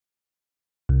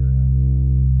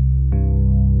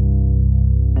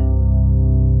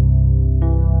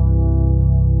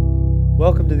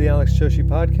Welcome to the Alex Joshi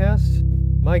podcast.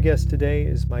 My guest today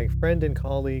is my friend and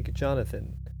colleague,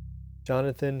 Jonathan.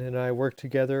 Jonathan and I worked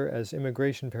together as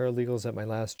immigration paralegals at my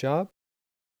last job.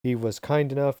 He was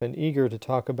kind enough and eager to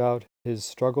talk about his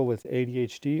struggle with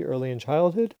ADHD early in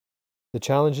childhood, the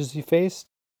challenges he faced,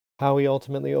 how he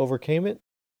ultimately overcame it,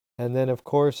 and then, of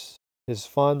course, his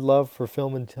fond love for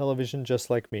film and television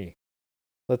just like me.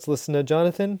 Let's listen to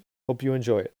Jonathan. Hope you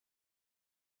enjoy it.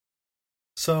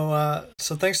 So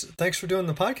thanks for doing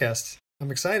the podcast. I'm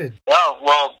excited. Yeah,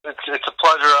 well, it's a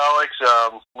pleasure, Alex.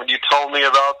 When you told me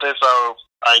about this,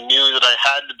 I knew that I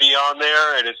had to be on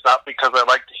there, and it's not because I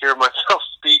like to hear myself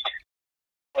speak,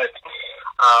 but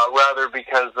rather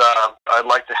because I'd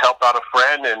like to help out a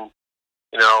friend, and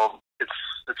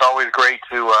it's always great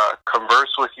to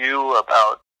converse with you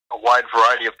about a wide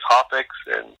variety of topics.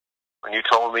 And when you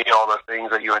told me all the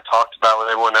things that you had talked about with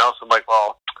everyone else, I'm like,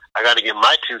 well, I got to get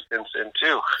my 2 cents in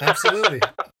too. Absolutely.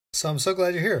 So I'm so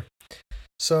glad you're here.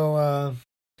 So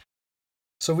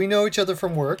we know each other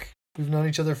from work. We've known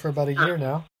each other for about a year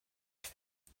now.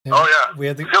 And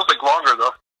it feels like longer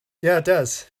though. Yeah, it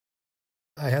does.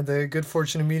 I had the good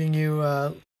fortune of meeting you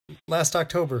last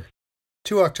October,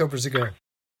 2 Octobers ago.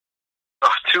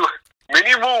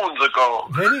 Many moons ago.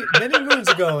 Many moons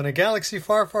ago in a galaxy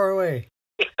far, far away.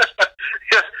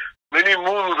 Yes, many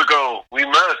moons ago we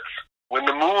met when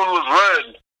the moon was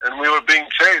red and we were being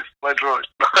chased by droids.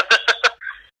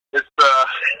 It's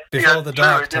before the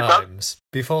dark times,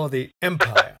 before the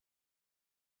Empire.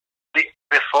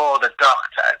 Before the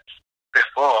dark times,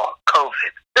 before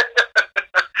COVID.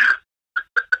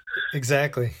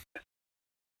 Exactly.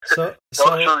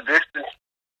 Social distance.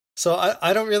 So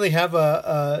I don't really have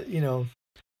a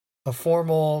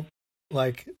formal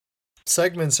like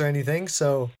segments or anything.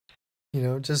 So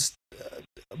just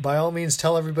by all means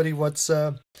tell everybody what's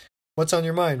on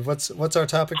your mind. What's our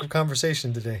topic of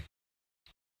conversation today?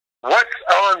 What's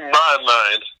on my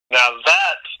mind? Now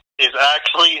that is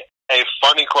actually a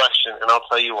funny question, and I'll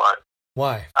tell you why.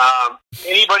 Why?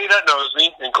 Anybody that knows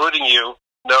me, including you,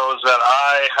 knows that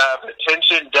I have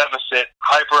attention deficit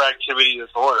hyperactivity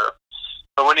disorder.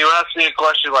 So when you ask me a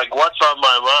question like, what's on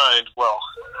my mind? Well,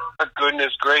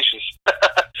 goodness gracious.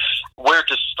 Where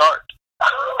to start?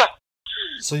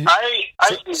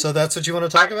 So that's what you want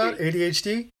to talk about?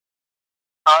 ADHD?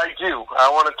 I do. I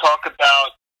want to talk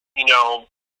about,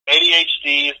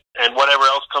 ADHD and whatever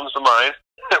else comes to mind.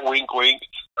 Wink, wink.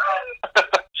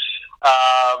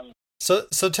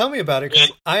 So tell me about it,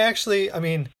 because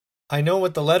I know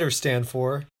what the letters stand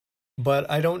for, but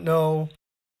I don't know,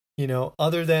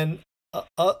 other than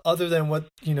what,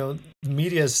 the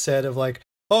media has said of like,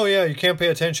 oh yeah, you can't pay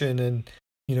attention, and,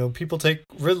 people take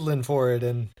Ritalin for it,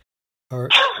 or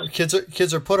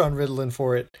kids are put on Ritalin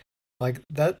for it. Like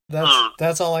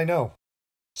that's all I know.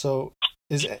 So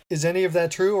is any of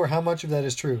that true, or how much of that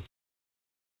is true?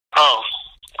 Oh,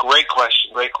 great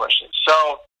question. So,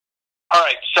 all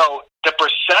right. So the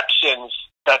perceptions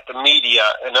that the media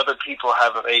and other people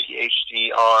have of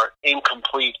ADHD are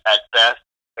incomplete at best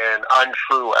and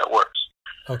untrue at worst.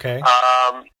 Okay.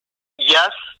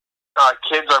 Yes,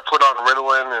 kids are put on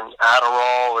Ritalin and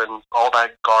Adderall and all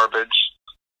that garbage.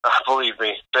 Believe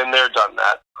me, been there, done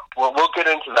that. Well, we'll get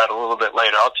into that a little bit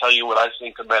later. I'll tell you what I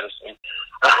think of medicine.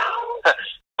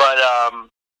 But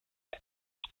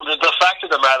the fact of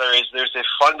the matter is there's a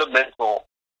fundamental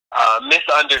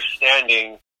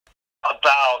misunderstanding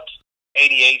about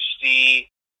ADHD,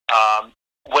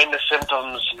 when the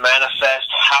symptoms manifest,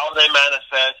 how they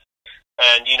manifest,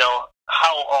 and,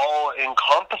 how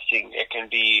all-encompassing it can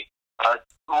be,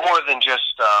 more than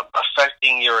just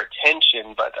affecting your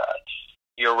attention, but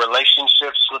your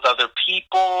relationships with other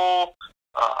people,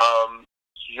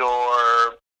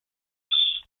 your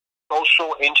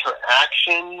social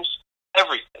interactions,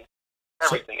 everything.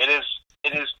 It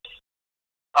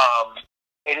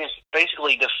is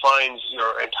basically defines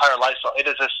your entire lifestyle. It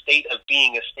is a state of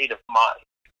being, a state of mind,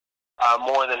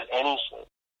 more than anything.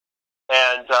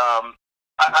 And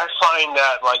I find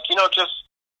that, just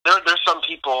there's some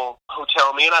people who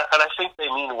tell me, and I think they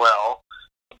mean well,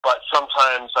 but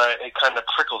sometimes it kind of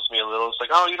prickles me a little. It's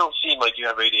like, oh, you don't seem like you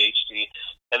have ADHD.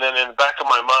 And then in the back of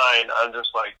my mind, I'm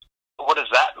just like, what does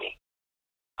that mean?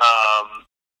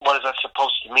 What is that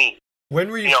supposed to mean? When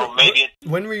were you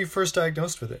when were you first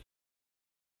diagnosed with it?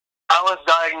 I was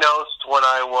diagnosed when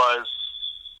I was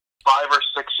 5 or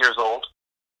 6 years old.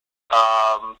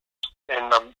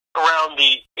 And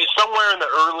it's somewhere in the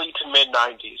early to mid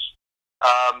 90s.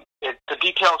 The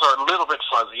details are a little bit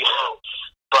fuzzy,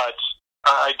 but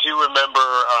I do remember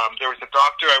there was a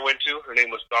doctor I went to. Her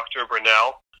name was Dr.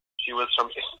 Brunel. She was from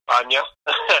España.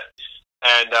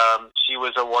 And she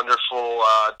was a wonderful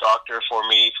doctor for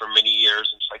me for many years,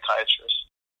 and psychiatrist.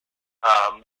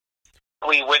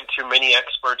 We went to many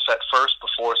experts at first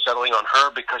before settling on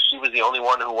her because she was the only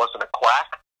one who wasn't a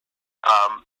quack.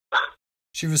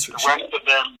 She was the rest of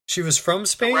them. She was from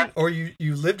Spain, or you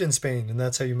lived in Spain, and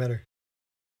that's how you met her.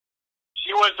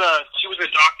 She was a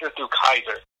doctor through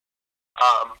Kaiser,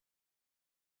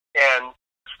 and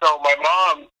so my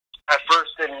mom at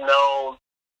first didn't know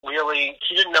really.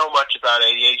 She didn't know much about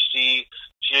ADHD.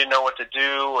 She didn't know what to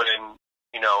do, and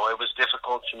it was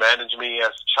difficult to manage me as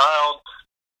a child.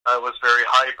 I was very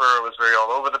hyper. I was very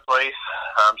all over the place.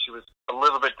 She was a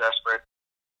little bit desperate.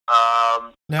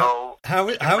 Now,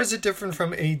 how is it different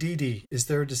from ADD? Is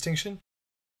there a distinction?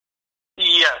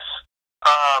 Yes.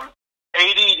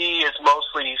 ADD is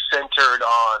mostly centered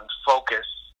on focus,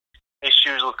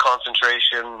 issues with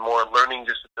concentration, more learning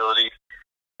disabilities.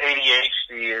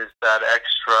 ADHD is that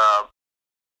extra,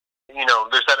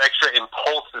 there's that extra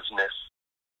impulsiveness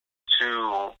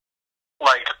to,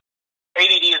 like,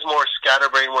 ADD is more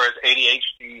scatterbrain, whereas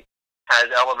ADHD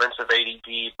has elements of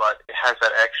ADD, but it has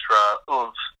that extra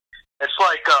oomph. It's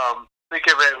like, think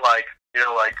of it like,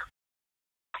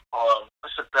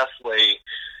 what's the best way?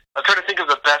 I'm trying to think of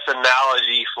the best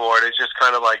analogy for it. It's just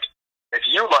kind of like, if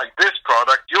you like this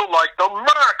product, you'll like the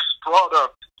Max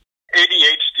product.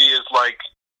 ADHD is like,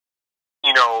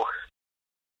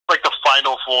 like the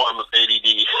final form of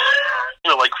ADD.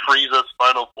 Like Frieza's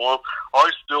final form.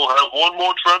 I still have one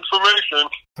more transformation.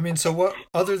 I mean, so what,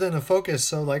 other than a focus,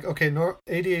 so like, okay,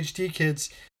 ADHD kids,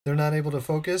 they're not able to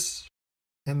focus,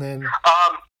 and then...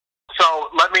 So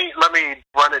let me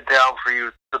run it down for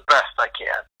you the best I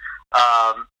can.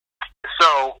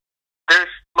 So there's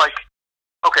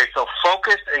so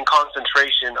focus and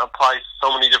concentration applies to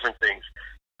so many different things.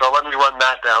 So let me run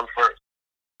that down first.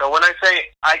 So when I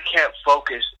say I can't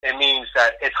focus, it means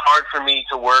that it's hard for me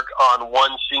to work on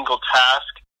one single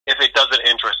task if it doesn't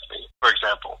interest me, for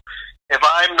example. If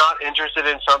I'm not interested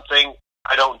in something,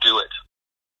 I don't do it.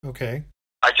 Okay.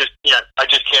 I just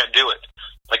can't do it.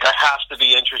 Like, I have to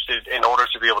be interested in order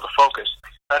to be able to focus.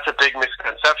 That's a big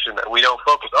misconception, that we don't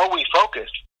focus. Oh, we focus,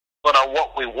 but on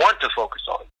what we want to focus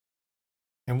on.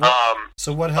 And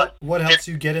what helps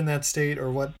you get in that state,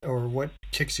 or what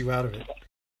kicks you out of it?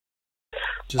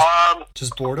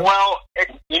 Just boredom? Well,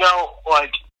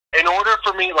 in order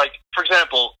for me, like, for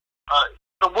example,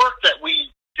 the work that we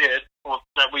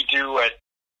do at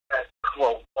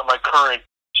my current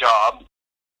job,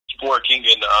 working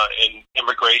in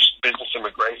business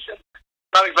immigration,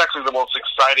 not exactly the most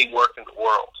exciting work in the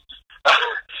world,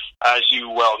 as you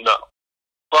well know.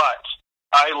 But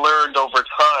I learned over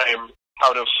time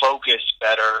how to focus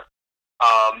better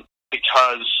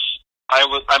because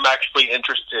I'm actually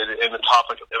interested in the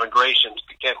topic of immigration to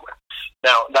begin with.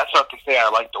 Now, that's not to say I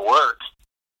like the work.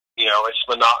 It's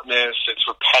monotonous, it's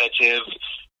repetitive,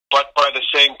 but by the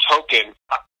same token,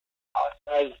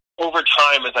 over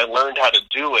time, as I learned how to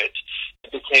do it,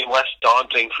 it became less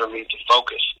daunting for me to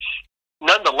focus.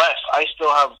 Nonetheless, I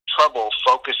still have trouble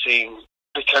focusing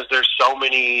because there's so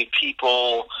many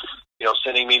people,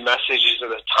 sending me messages at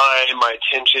a time. My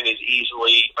attention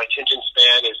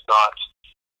span is not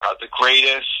the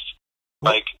greatest.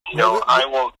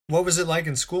 What was it like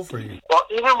in school for you? Well,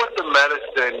 even with the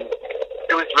medicine,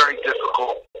 it was very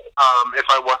difficult if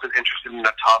I wasn't interested in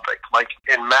a topic. Like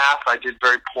in math, I did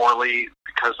very poorly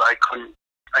because I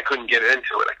couldn't get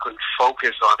into it. I couldn't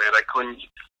focus on it. I couldn't.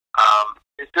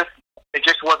 It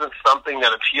just wasn't something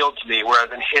that appealed to me.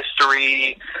 Whereas in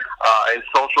history, in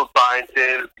social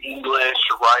sciences, English,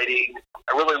 writing,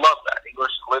 I really loved that.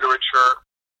 English literature.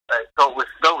 So it was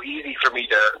so easy for me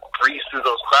to breeze through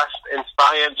those classes. And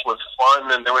science was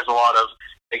fun, and there was a lot of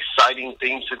exciting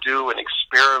things to do and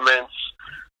experiments.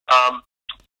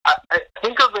 I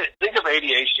think of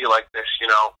ADHD like this.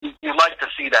 You like to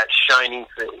see that shining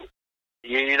thing.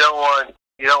 You don't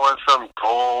want some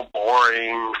dull,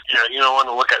 boring. You don't want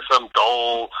to look at some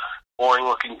dull,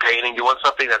 boring-looking painting. You want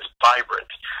something that's vibrant,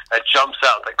 that jumps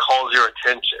out, that calls your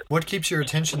attention. What keeps your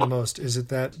attention the most? Is it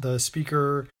that the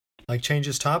speaker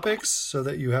changes topics so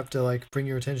that you have to bring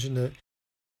your attention to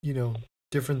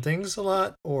different things a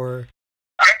lot, or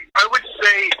I would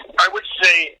say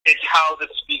it's how the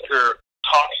speaker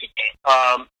talks.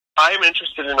 I'm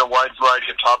interested in a wide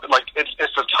variety of topics.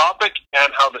 It's the topic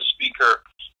and how the speaker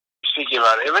is speaking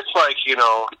about it. If it's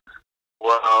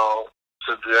well,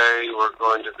 today we're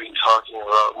going to be talking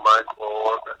about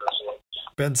microorganisms.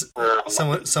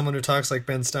 Someone who talks like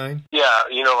Ben Stein? Yeah,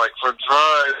 for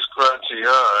dry, scratchy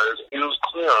eyes, use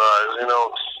clear eyes,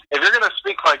 If you're going to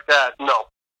speak like that, no.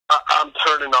 I'm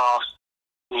turning off,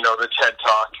 the TED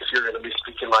Talk if you're going to be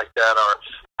speaking like that, or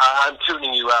I'm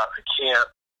tuning you out.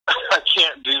 I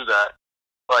can't do that.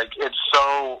 Like, it's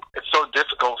so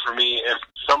difficult for me if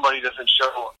somebody doesn't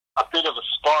show a bit of a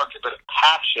spark, a bit of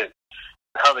passion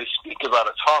in how they speak about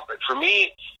a topic. For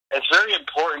me, it's very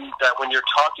important that when you're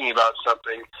talking about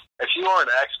something, if you are an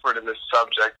expert in this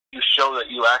subject, you show that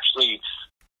you actually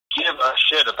give a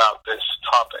shit about this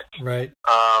topic. Right.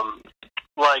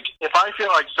 Like, if I feel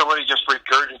like somebody just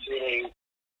regurgitating,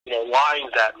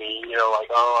 lines at me, like,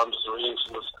 oh, I'm just reading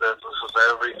from the script, this is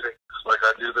everything, like,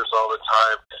 I do this all the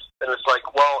time. And it's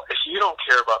like, well, if you don't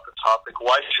care about the topic,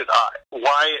 why should I?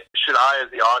 Why should I,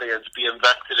 as the audience, be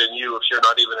invested in you if you're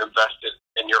not even invested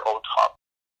in your own topic?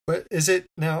 But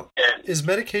is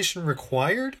medication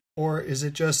required, or is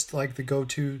it just like the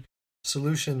go-to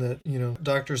solution that,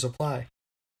 doctors apply?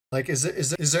 Like, is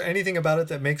there anything about it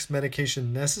that makes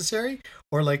medication necessary?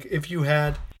 Or like if you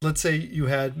had, let's say you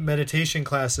had meditation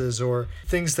classes or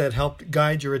things that helped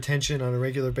guide your attention on a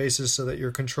regular basis so that you're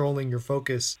controlling your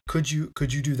focus, could you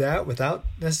do that without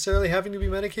necessarily having to be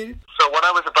medicated? So what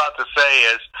I was about to say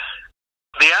is,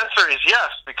 the answer is yes,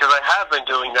 because I have been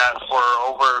doing that for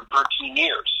over 13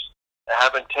 years. I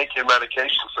haven't taken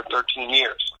medication for 13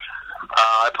 years.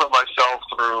 I put myself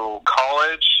through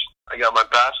college. I got my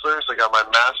bachelor's, I got my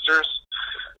master's,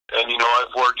 and,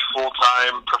 I've worked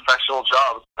full-time professional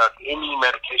jobs without any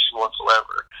medication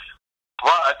whatsoever.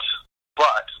 But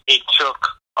it took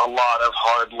a lot of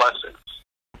hard lessons.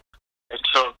 It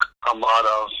took a lot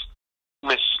of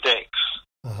mistakes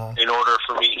in order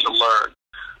for me to learn.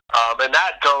 And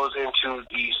that goes into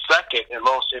the second and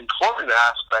most important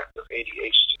aspect of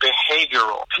ADHD,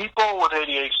 behavioral. People with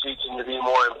ADHD tend to be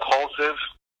more impulsive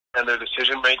and their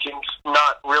decision-making,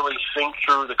 not really think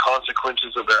through the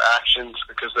consequences of their actions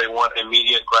because they want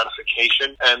immediate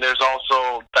gratification. And there's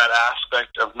also that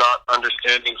aspect of not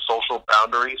understanding social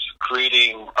boundaries,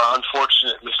 creating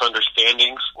unfortunate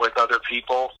misunderstandings with other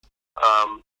people.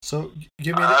 So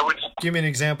give me an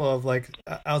example of, like,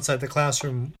 outside the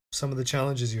classroom, some of the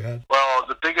challenges you had. Well,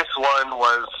 the biggest one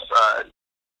was,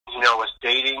 was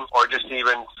dating or just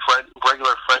even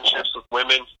regular friendships with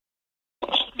women,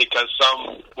 because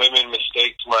some women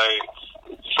mistaked my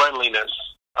friendliness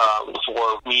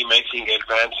for me making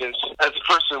advances. As a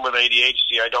person with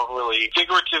ADHD, I don't really,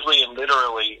 figuratively and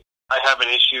literally, I have an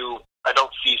issue. I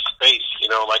don't see space,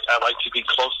 like I like to be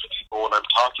close to people when I'm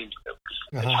talking to them.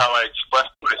 It's how I express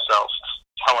myself,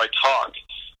 it's how I talk.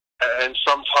 And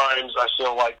sometimes I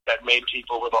feel like that made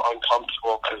people a little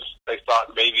uncomfortable because they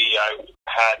thought maybe I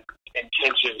had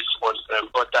intentions towards them,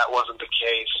 but that wasn't the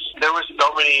case. There were so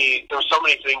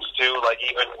many things too, like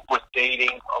even with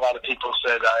dating, a lot of people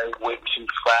said I went too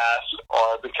fast,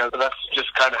 or because that's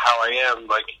just kind of how I am.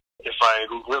 Like, if I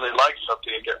really like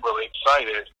something, I get really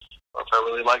excited, or if I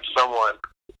really like someone,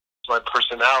 it's my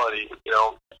personality,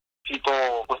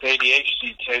 People with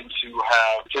ADHD tend to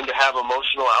have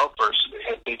emotional outbursts.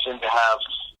 They tend to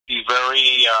be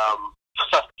very,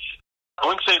 I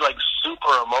wouldn't say like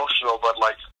super emotional, but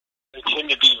like they tend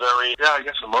to be very,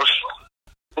 emotional.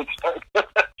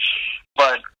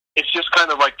 But it's just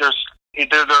kind of like there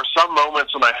are some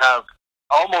moments when I have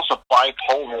almost a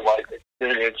bipolar like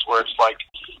experience where it's like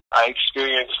I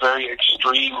experience very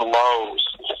extreme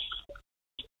lows,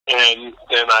 and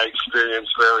then I experience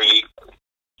very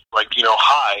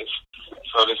highs,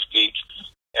 so to speak,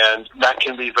 and that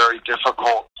can be very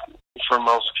difficult for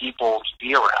most people to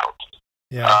be around.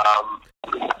 Yeah.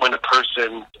 When a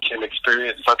person can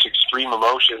experience such extreme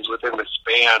emotions within the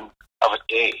span of a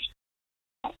day,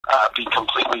 be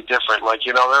completely different. Like,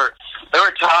 there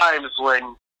are times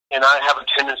when, and I have a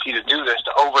tendency to do this,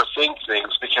 to overthink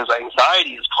things, because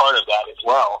anxiety is part of that as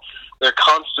well. We're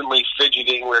constantly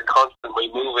fidgeting, we're constantly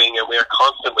moving, and we are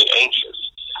constantly anxious.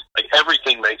 Like,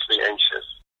 everything makes me anxious.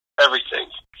 Everything.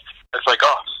 It's like,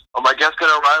 are my guests going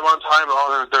to arrive on time?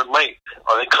 Oh, they're late.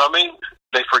 Are they coming?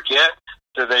 They forget?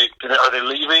 Are they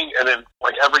leaving? And then,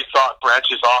 like, every thought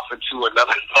branches off into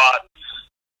another thought.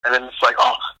 And then it's like,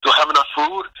 do I have enough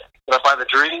food? Can I buy the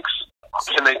drinks?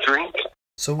 Can they drink?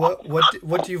 So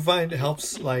what do you find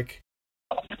helps, like,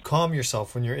 calm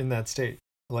yourself when you're in that state?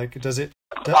 Like, does it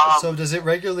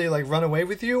regularly, like, run away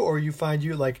with you, or you find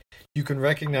you can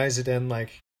recognize it and,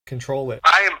 like, control it?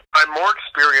 I'm more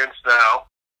experienced now,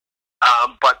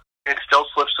 but it still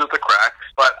slips through the cracks.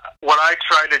 But what I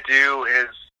try to do is,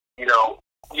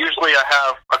 usually I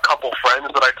have a couple friends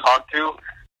that I talk to,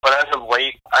 but as of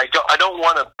late, I don't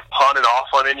want to pawn it off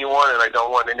on anyone, and I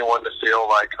don't want anyone to feel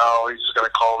like, he's just going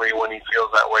to call me when he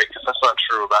feels that way, because that's not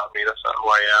true about me. That's not who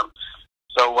I am.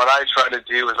 So what I try to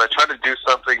do is I try to do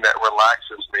something that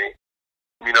relaxes me.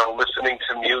 Listening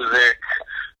to music,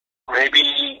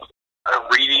 maybe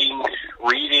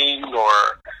reading, or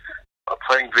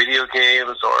playing video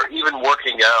games or even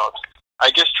working out.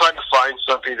 I just try to find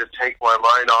something to take my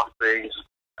mind off things,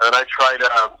 and I try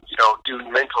to, do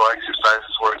mental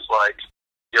exercises where it's like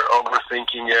you're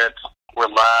overthinking it,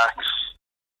 relax.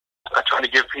 I try to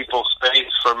give people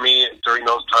space from me during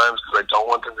those times because I don't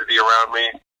want them to be around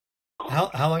me.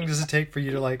 How long does it take for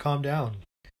you to like calm down?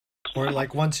 Or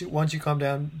like once you calm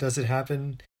down, does it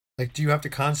happen? Like, do you have to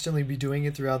constantly be doing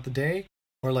it throughout the day,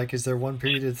 or like is there one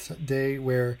period of the day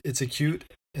where it's acute,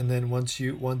 and then once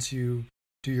you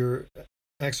do your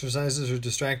exercises or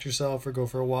distract yourself or go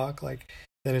for a walk, like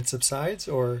then it subsides,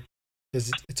 or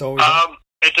is it's always?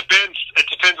 It depends. It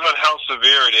depends on how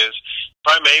severe it is. If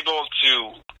I'm able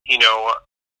to,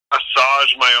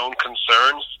 assuage my own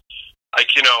concerns, like,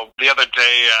 the other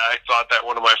day I thought that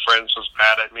one of my friends was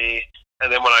mad at me,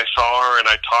 and then when I saw her and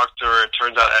I talked to her, it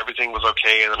turns out everything was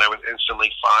okay, and then I was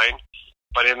instantly fine.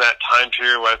 But in that time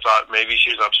period where I thought maybe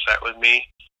she was upset with me,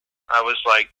 I was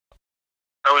like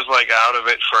out of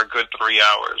it for a good 3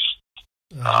 hours.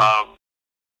 Uh-huh.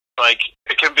 Like,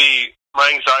 it can be,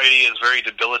 my anxiety is very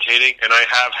debilitating, and I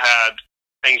have had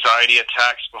anxiety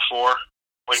attacks before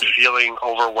when feeling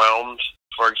overwhelmed,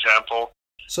 for example.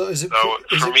 So is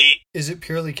it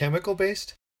purely chemical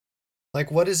based?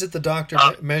 Like, what is it the doctor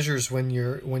measures when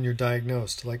you're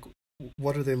diagnosed? Like,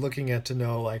 what are they looking at to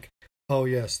know, like, oh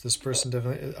yes, this person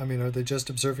definitely, I mean, are they just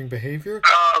observing behavior?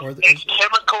 It's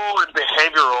chemical and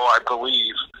behavioral, I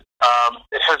believe.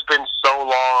 It has been so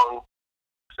long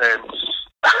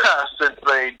since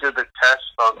they did the test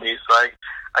on me, so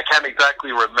I can't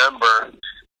exactly remember.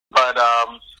 But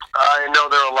I know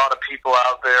there are a lot of people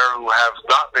out there who have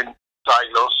not been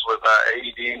diagnosed with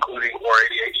ADD, or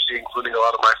ADHD, including a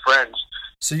lot of my friends.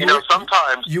 So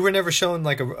sometimes you were never shown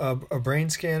like a brain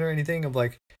scan or anything of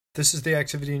like, this is the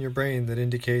activity in your brain that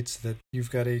indicates that you've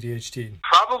got ADHD.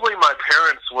 Probably my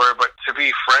parents were, but to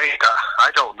be frank, I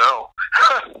don't know.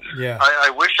 Yeah. I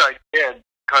wish I did,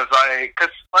 because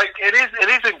it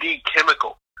is indeed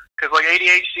chemical. Because like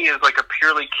ADHD is like a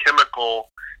purely chemical.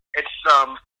 It's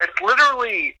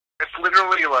literally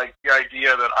like the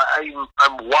idea that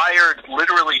I'm wired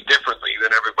literally differently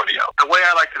than everybody else. The way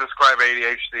I like to describe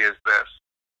ADHD is this,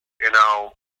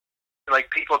 like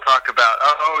people talk about,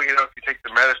 if you take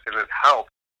the medicine it helps,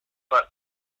 but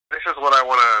this is what I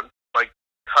want to like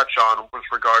touch on with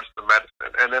regards to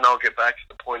medicine, and then I'll get back to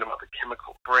the point about the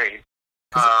chemical brain.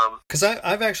 Because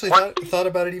I've actually thought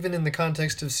about it even in the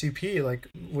context of CP, like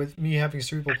with me having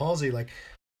cerebral palsy. Like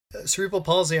cerebral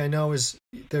palsy, I know it's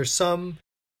some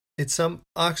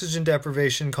oxygen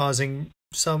deprivation causing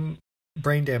some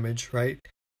brain damage, right?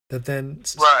 That then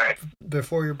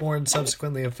before you're born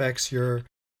subsequently affects your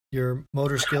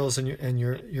motor skills and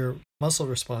your muscle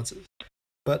responses.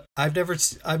 But I've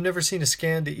never seen a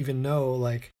scan to even know,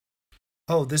 like,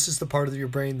 oh, this is the part of your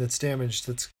brain that's damaged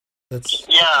that's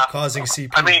causing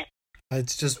CP. I mean,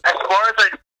 it's just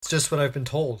it's just what I've been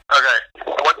told. Okay,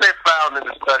 what they found in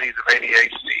the studies of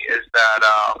ADHD is that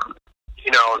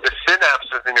the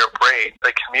synapses in your brain,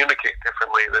 they communicate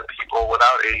differently than people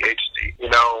without ADHD.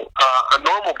 A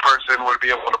normal person would be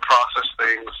able to process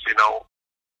things,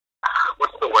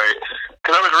 what's the way?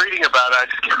 Because I was reading about it, I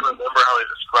just can't remember how they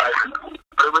described it.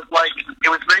 But it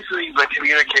was basically the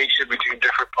communication between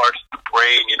different parts of the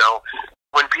brain,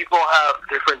 When people have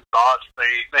different thoughts,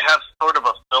 they have sort of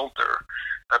a filter.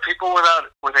 People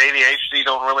with ADHD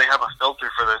don't really have a filter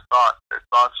for their thoughts. Their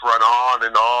thoughts run on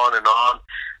and on and on.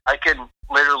 I can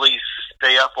literally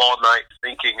stay up all night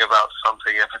thinking about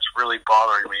something if it's really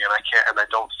bothering me, and I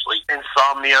don't sleep.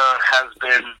 Insomnia has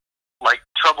been,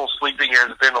 trouble sleeping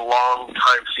has been a long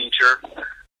time feature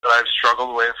that I've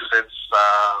struggled with since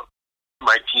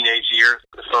my teenage years.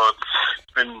 So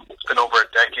it's been over a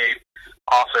decade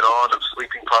off and on of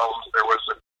sleeping problems. There was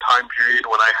a time period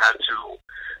when I had to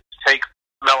take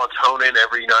melatonin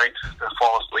every night to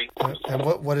fall asleep. And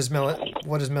what does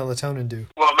melatonin do?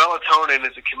 Well, melatonin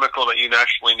is a chemical that you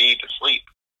naturally need to sleep.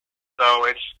 So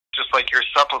it's just like you're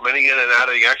supplementing it and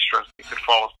adding extras. You could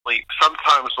fall asleep.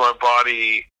 Sometimes my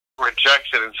body rejects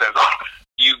it and says, "Oh,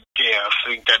 you dare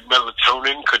think that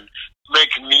melatonin could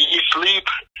make me sleep?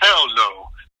 Hell no.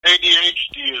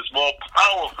 ADHD is more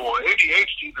powerful.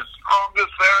 ADHD is the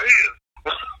strongest there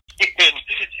is."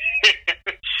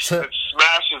 It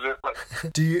smashes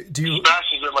it. Do you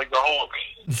smashes it like the Hulk?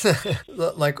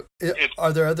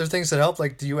 Are there other things that help?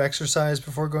 Like, do you exercise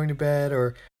before going to bed,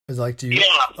 or do you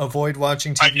avoid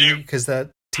watching TV because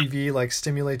that TV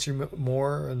stimulates you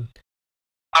more? And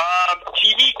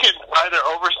TV can either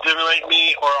overstimulate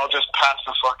me or I'll just pass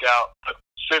the fuck out. But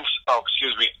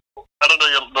excuse me, I don't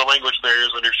know the language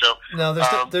barriers on your show. No,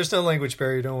 there's no language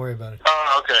barrier. Don't worry about it.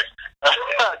 Oh, okay.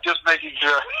 Just making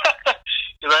sure.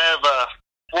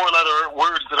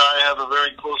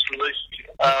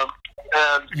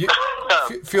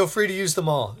 Feel free to use them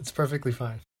all. It's perfectly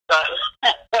fine.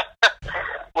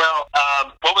 Well,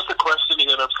 what was the question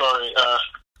again? I'm sorry.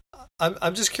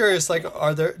 I'm just curious. Like,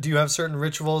 do you have certain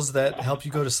rituals that help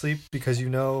you go to sleep because you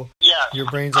know your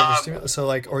brain's overstimulated? So,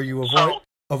 like, or you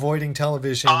avoiding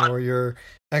television, or you're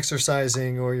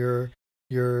exercising, or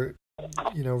you're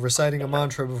reciting a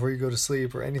mantra before you go to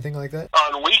sleep, or anything like that?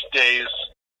 On weekdays,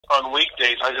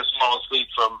 I just fall asleep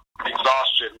from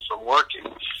exhaustion from working.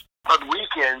 On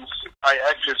weekends, I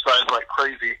exercise like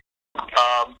crazy.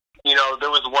 There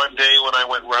was one day when I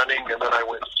went running, and then I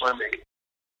went swimming.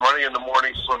 Running in the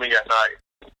morning, swimming at night,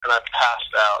 and I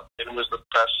passed out. It was the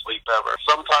best sleep ever.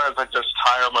 Sometimes I just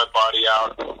tire my body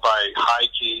out by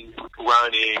hiking,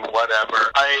 running,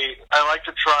 whatever. I like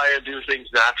to try and do things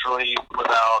naturally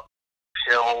without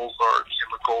pills or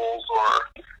chemicals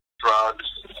or drugs,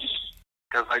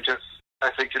 because I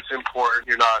think it's important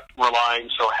you're not relying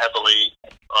so heavily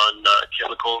on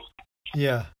chemicals.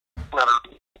 Yeah. That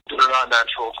are not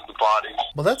natural to the body.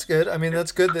 Well, that's good. I mean,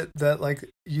 that's good that like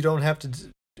you don't have to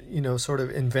sort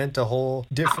of invent a whole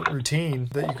different routine,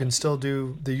 that you can still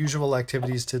do the usual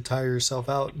activities to tire yourself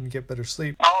out and get better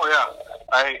sleep. Oh yeah,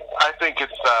 I think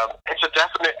it's a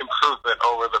definite improvement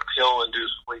over the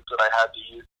pill-induced sleep that I had to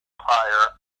use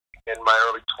prior in my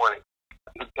early 20s.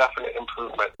 It's a definite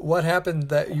improvement. What happened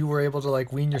that you were able to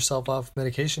like wean yourself off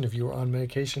medication if you were on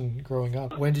medication growing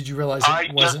up? When did you realize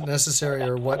it wasn't necessary,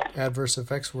 or what adverse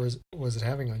effects was it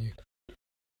having on you?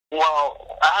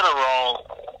 Well,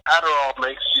 Adderall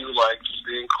makes you like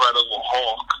the Incredible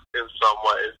Hulk in some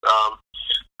ways.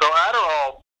 So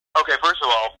Adderall. Okay, first of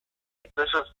all, this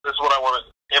is what I want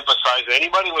to emphasize to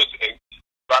anybody listening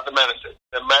about the medicine.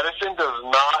 The medicine does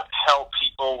not help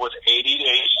people with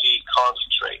ADHD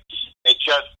concentrate. It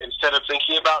just, instead of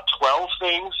thinking about 12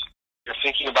 things, you're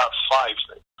thinking about 5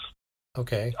 things.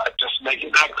 Okay. Just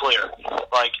making that clear.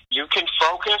 Like, you can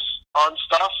focus on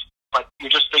stuff, but you're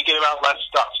just thinking about less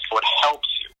stuff, so it helps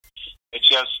you. It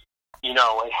just,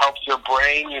 it helps your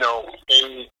brain,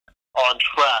 stay on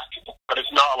track. But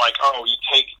it's not like, oh, you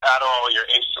take Adderall, you're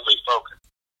instantly focused.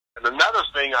 And another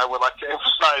thing I would like to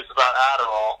emphasize about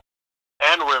Adderall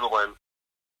and Ritalin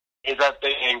is that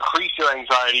they increase your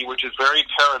anxiety, which is a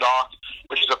paradox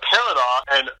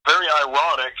and very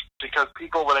ironic, because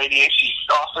people with ADHD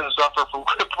often suffer from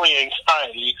crippling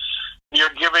anxiety.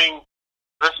 You're giving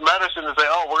this medicine to say,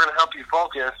 oh, we're going to help you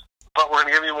focus, but we're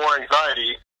going to give you more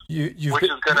anxiety, which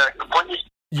is going to completely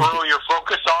throw your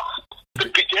focus off to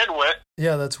begin with.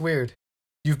 Yeah, that's weird.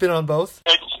 You've been on both?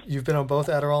 You've been on both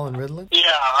Adderall and Ritalin? Yeah,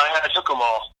 I took them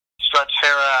all.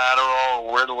 Strattera,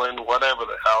 Adderall, Ritalin, whatever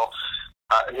the hell.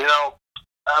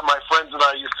 My friends and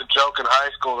I used to joke in high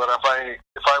school that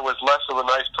if I was less of a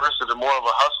nice person and more of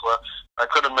a hustler, I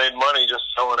could have made money just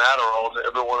selling Adderall to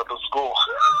everyone at the school.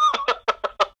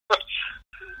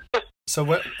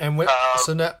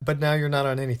 But now you're not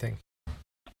on anything.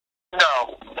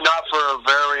 No, not for a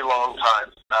very long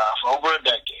time, for over a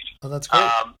decade. Oh, that's great.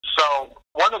 So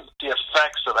one of the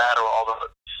effects of Adderall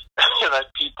that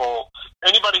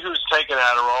anybody who's taken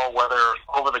Adderall, whether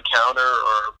over the counter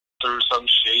or through some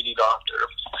shady doctor,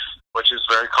 which is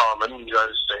very common in the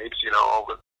United States,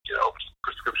 with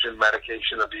prescription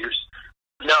medication abuse,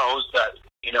 knows that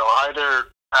either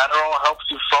Adderall helps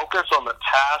you focus on the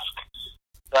task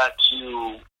that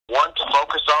you want to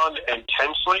focus on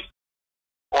intensely,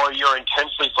 or you're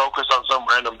intensely focused on some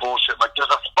random bullshit. Like, there's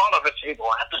a spot on the table,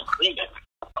 I have to clean it.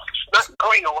 It's not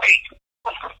going away.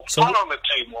 Spot on the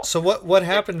table. So what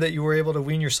happened that you were able to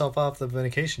wean yourself off the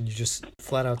medication? You just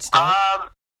flat out stopped?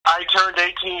 I turned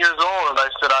 18 years old, and I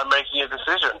said, I'm making a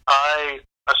decision. I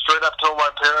straight up told my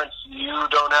parents, you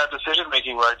don't have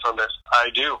decision-making rights on this. I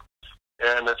do.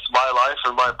 And it's my life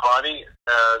and my body,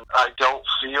 and I don't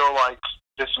feel like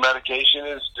this medication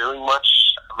is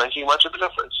making much of a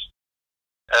difference.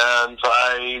 And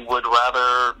I would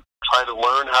rather try to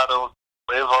learn how to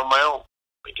live on my own.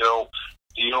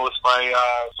 Deal with my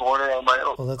disorder on my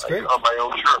own. Well, that's great. On my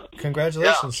own terms.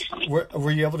 Congratulations. Yeah.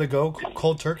 Were you able to go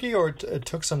cold turkey, or it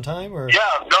took some time? Or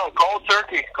Cold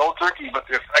turkey, but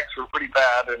the effects were pretty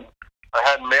bad, and I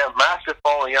had massive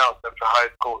falling out after high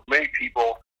school with many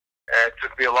people, and it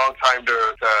took me a long time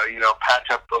to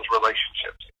patch up those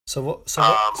relationships. So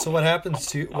what happened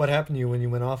to you when you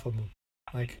went off of them?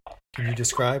 Like, can you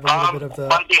describe a little bit of the...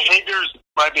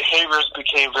 My behaviors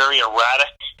became very erratic.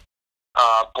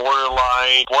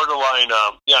 Borderline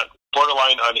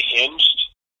unhinged,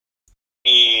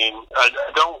 and I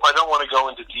don't want to go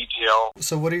into detail.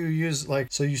 So what do you use?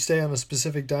 Like, so you stay on a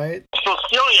specific diet? So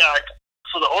celiac.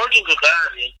 So the origins of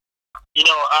that is,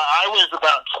 I was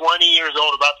about 20 years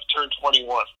old, about to turn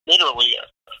 21. Literally,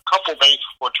 couple days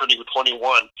before turning 21,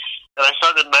 and I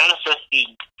started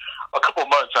manifesting a couple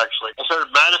months actually. I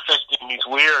started manifesting these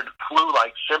weird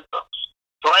flu-like symptoms.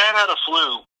 So I had a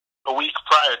flu a week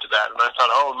prior to that, and I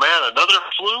thought, oh man, another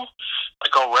flu?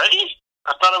 Like already?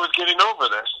 I thought I was getting over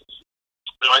this.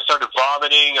 And I started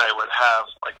vomiting. I would have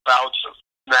like bouts of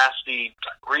nasty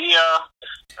diarrhea.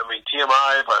 I mean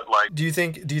TMI, but like. Do you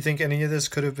think any of this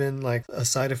could have been like a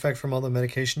side effect from all the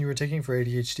medication you were taking for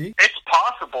ADHD? It's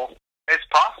possible. It's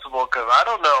possible because I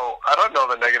don't know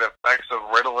the negative effects of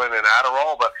Ritalin and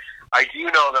Adderall, but I do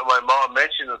know that my mom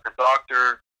mentioned that the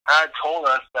doctor had told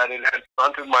us that it had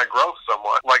stunted my growth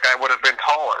somewhat. Like I would have been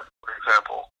taller, for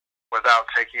example, without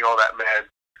taking all that med.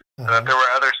 And that there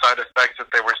were other side effects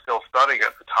that they were still studying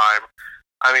at the time.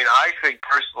 I mean, I think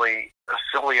personally,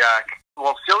 celiac,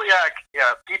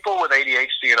 yeah, people with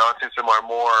ADHD and autism are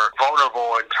more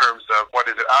vulnerable in terms of,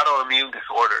 autoimmune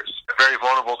disorders. They're very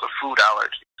vulnerable to food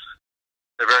allergies.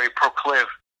 They're very proclive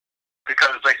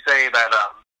because they say that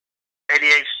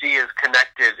ADHD is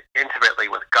connected intimately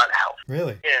with gut health.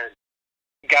 Really? And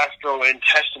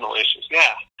gastrointestinal issues,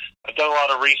 yeah. I've done a lot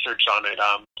of research on it.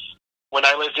 When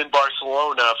I lived in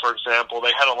Barcelona, for example,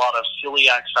 they had a lot of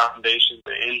celiac foundations,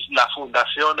 La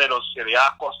Fundación de los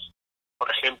Celiacos, por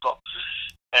ejemplo,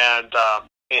 and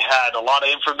it had a lot of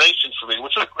information for me,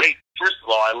 which was great. First of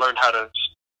all, I learned how to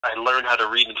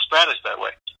read in Spanish that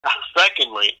way.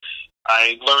 Secondly,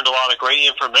 I learned a lot of great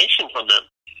information from them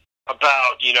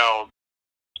about,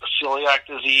 celiac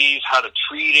disease, how to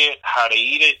treat it, how to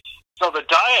eat it. So the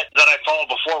diet that I followed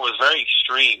before was very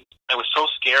extreme. I was so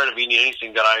scared of eating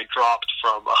anything that I dropped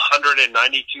from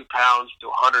 192 pounds to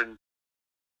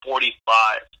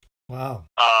 145. Wow.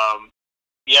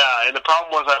 Yeah, and the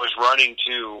problem was I was running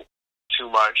too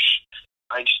much.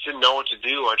 I just didn't know what to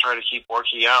do. I tried to keep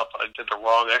working out, but I did the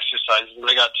wrong exercises, and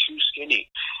I got too skinny.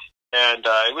 And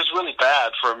it was really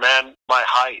bad for a man my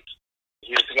height.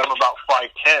 I'm about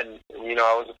 5'10", and,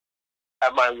 I was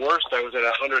at my worst, I was at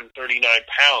 139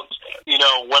 pounds.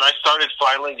 When I started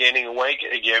finally gaining weight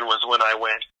again was when I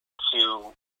went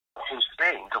to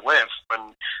Spain to live,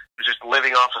 and just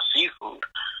living off of seafood,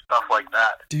 stuff like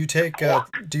that. Do you take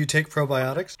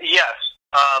probiotics? Yes.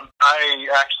 I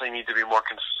actually need to be more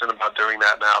consistent about doing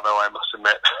that now, though, I must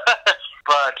admit.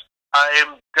 But I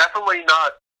am definitely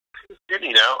not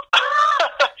skinny now.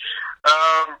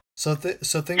 So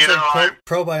things like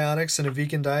probiotics and a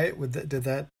vegan diet, would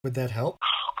that help?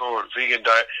 Oh, a vegan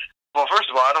diet. Well, first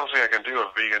of all, I don't think I can do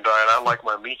a vegan diet. I like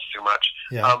my meats too much.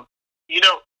 Yeah.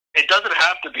 It doesn't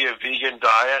have to be a vegan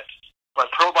diet, but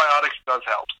probiotics does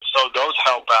help. So those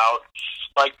help out.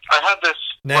 Like, I have this,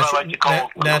 what I like to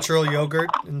call... natural yogurt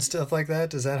and stuff like that,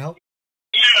 does that help?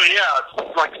 Yeah,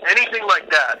 like anything like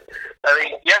that. I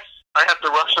mean, yes, I have to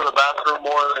rush to the bathroom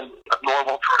more than a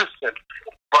normal person,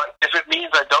 but if it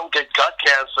means I don't get gut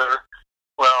cancer,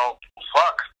 well,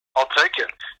 fuck, I'll take it.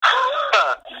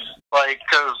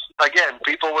 Because again,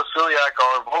 people with celiac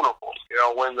are vulnerable.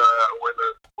 When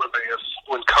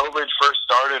COVID first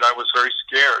started, I was very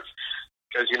scared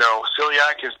because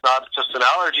celiac is not just an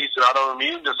allergy; it's an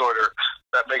autoimmune disorder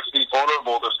that makes me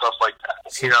vulnerable to stuff like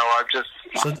that.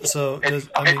 So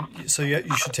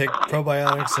you should take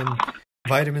probiotics and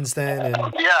vitamins then,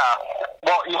 and yeah.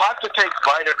 Well, you have to take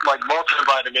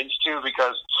multivitamins too,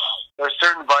 because there are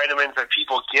certain vitamins that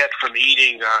people get from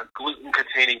eating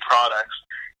gluten-containing products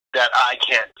that I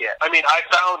can't get. I mean,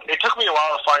 it took me a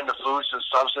while to find the foods to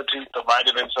substitute the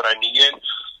vitamins that I needed,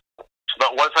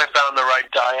 but once I found the right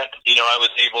diet, I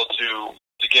was able to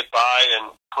get by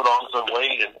and put on some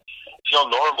weight and feel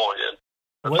normal again.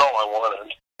 That's all I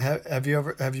wanted. Have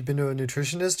you been to a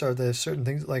nutritionist? Are there certain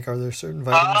things, are there certain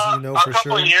vitamins for sure? A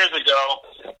couple of years ago,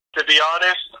 to be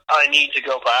honest, I need to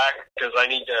go back because I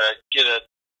need to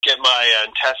get my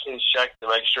intestines checked to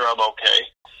make sure I'm okay.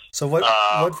 So what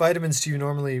vitamins do you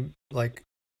normally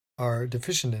are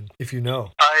deficient in, if you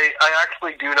know? I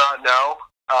actually do not know.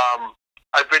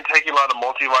 I've been taking a lot of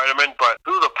multivitamin, but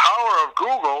through the power of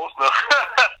Google,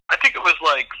 I think it was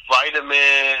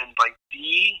vitamin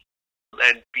D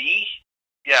and B.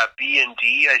 Yeah, B and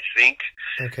D, I think.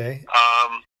 Okay.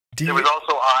 There was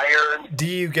also iron.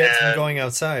 D you get from going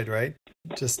outside, right?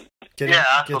 Just so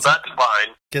that's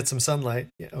fine. Get some sunlight.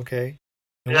 Yeah, okay.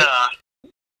 And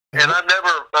and I'm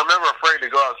never afraid to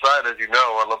go outside, as you know.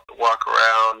 I love to walk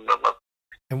around. I love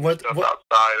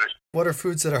outside. What are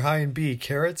foods that are high in B?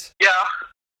 Carrots? Yeah,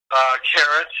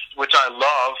 carrots, which I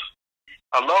love.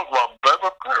 I love raw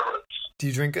pepper carrots. Do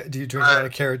you drink a lot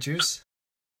of carrot juice?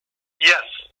 Yes,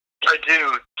 I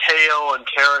do. Kale and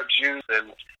carrot juice,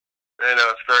 and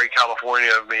it's very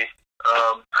California of me.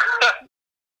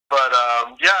 But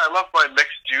yeah, I love my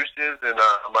mixed juices, and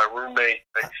my roommate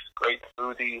makes great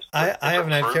smoothies. I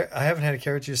haven't had a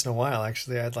carrot juice in a while.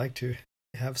 Actually, I'd like to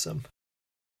have some.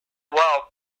 Well,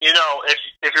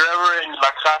 if you're ever in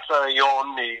La Casa de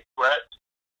Yoni,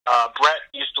 Brett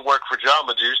used to work for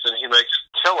Jamba Juice, and he makes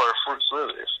killer fruit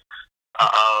smoothies.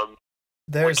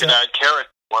 We could add carrots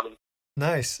to one.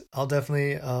 Nice. I'll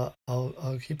definitely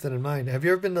I'll keep that in mind. Have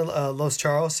you ever been to Los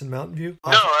Charros in Mountain View?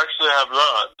 No, actually, I have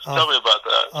not. Tell me about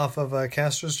that. Off of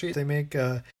Castro Street, they make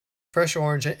fresh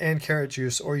orange and carrot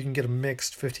juice, or you can get them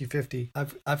mixed 50-50.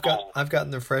 I've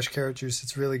gotten their fresh carrot juice.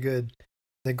 It's really good.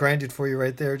 They grind it for you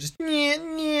right there. Just put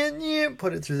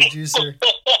it through the juicer.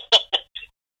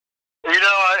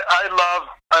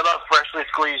 I love freshly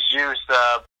squeezed juice.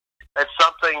 It's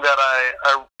something that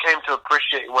I came to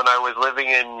appreciate when I was living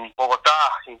in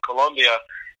Bogota, in Colombia.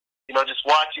 Just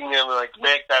watching them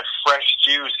make that fresh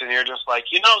juice, and you're just like,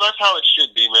 that's how it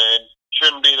should be, man.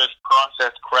 Shouldn't be this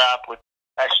processed crap with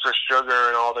extra sugar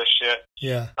and all this shit.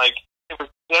 Yeah. It was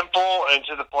simple and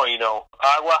to the point.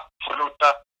 Agua,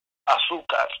 fruta,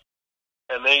 azúcar,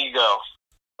 and there you go.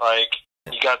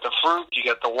 You got the fruit, you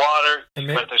got the water, you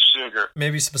got the sugar.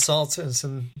 Maybe some salt and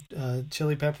some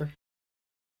chili pepper.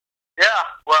 Yeah,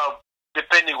 well,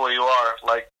 depending where you are.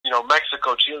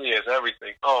 Mexico, Chile is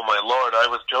everything. Oh, my Lord. I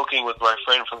was joking with my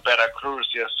friend from Veracruz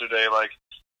yesterday.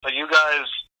 You guys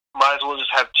might as well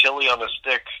just have chili on a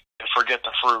stick and forget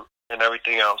the fruit and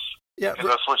everything else. Yeah. Because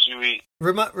that's what you eat.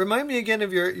 Remind me again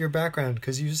of your background,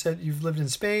 because you said you've lived in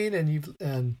Spain and you've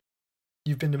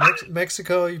been to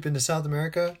Mexico, you've been to South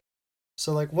America.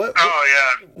 So,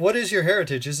 what is your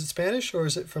heritage? Is it Spanish or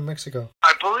is it from Mexico?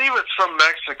 I believe it's from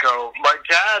Mexico. My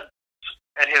dad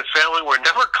and his family were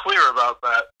never clear about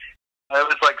that. It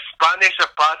was Spanish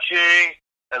Apache,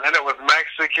 and then it was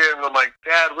Mexican. I'm like,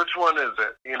 Dad, which one is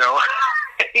it?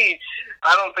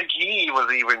 I don't think he was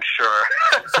even sure.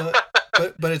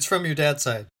 But it's from your dad's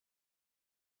side.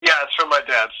 Yeah, it's from my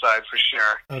dad's side for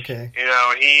sure. Okay.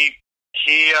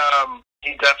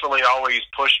 He definitely always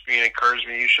pushed me and encouraged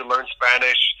me. You should learn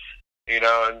Spanish,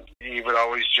 and he would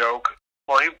always joke.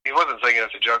 Well, he wasn't saying it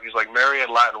as a joke. He's like, marry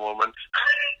a Latin woman.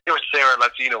 He would say, or a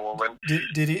Latina woman.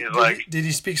 Did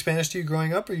he speak Spanish to you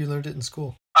growing up, or you learned it in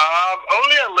school?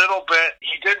 Only a little bit.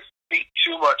 He didn't speak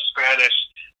too much Spanish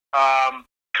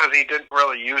because he didn't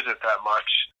really use it that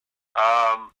much.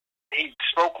 He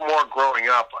spoke more growing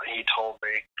up, he told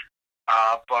me,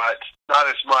 but not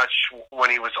as much when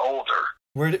he was older.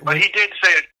 But he did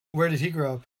say it. Where did he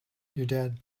grow up, your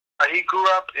dad? He grew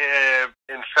up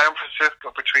in San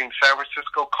Francisco, between San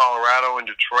Francisco, Colorado, and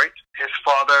Detroit. His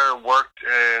father worked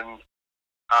in...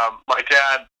 my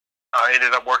dad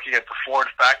ended up working at the Ford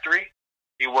factory.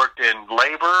 He worked in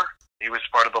labor. He was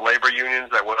part of the labor unions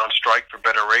that went on strike for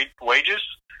better wages.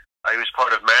 He was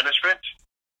part of management.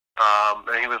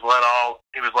 And he was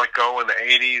let go in the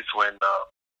 80s when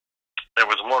there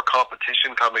was more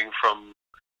competition coming from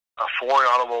foreign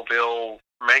automobile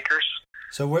makers.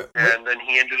 So then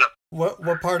he ended up...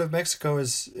 What part of Mexico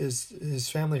is his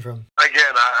family from?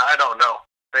 Again, I don't know.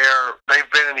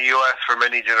 They've been in the U.S. for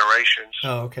many generations.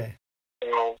 Oh, okay.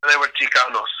 So they were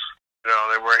Chicanos.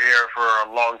 They were here for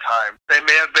a long time. They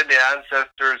may have been the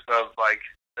ancestors of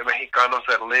the Mexicanos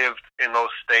that lived in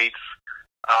those states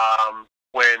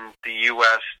when the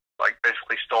U.S.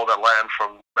 basically stole that land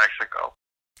from Mexico.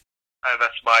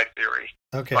 That's my theory.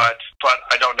 Okay. But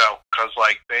I don't know, because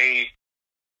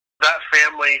that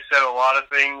family said a lot of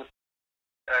things,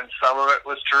 and some of it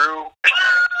was true,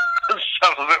 and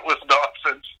some of it was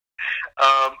nonsense.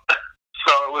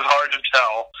 So it was hard to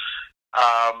tell.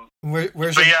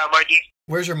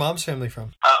 Where's your mom's family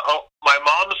from?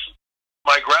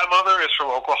 My grandmother is from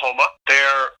Oklahoma.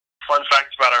 Fun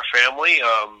facts about our family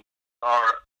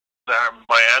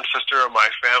my ancestor on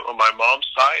my mom's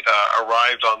side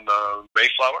arrived on the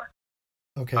Mayflower.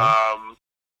 Okay.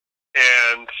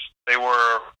 And they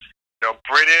were,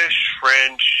 British,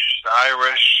 French,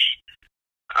 Irish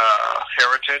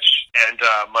heritage. And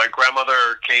my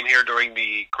grandmother came here during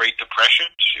the Great Depression.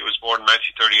 She was born in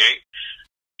 1938.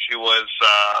 She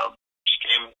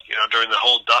came, during the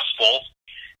whole Dust Bowl,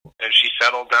 and she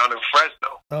settled down in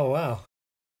Fresno. Oh, wow.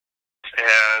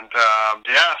 And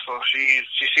so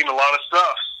she's seen a lot of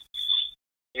stuff.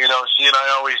 She and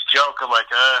I always joke. I'm like,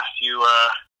 you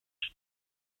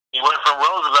went from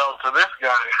Roosevelt to this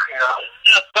guy.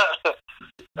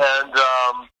 And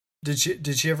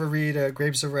did she ever read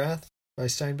Grapes of Wrath by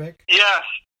Steinbeck? Yes,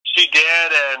 she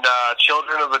did, and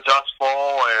Children of the Dust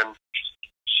Bowl, and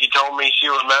she told me she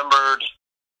remembered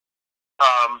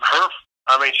her.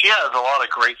 I mean, she has a lot of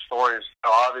great stories.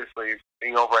 Obviously,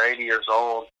 being over 80 years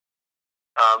old.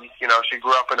 She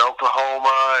grew up in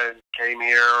Oklahoma and came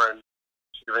here, and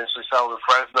she eventually settled in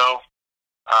Fresno.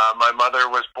 My mother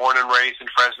was born and raised in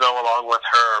Fresno, along with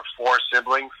her 4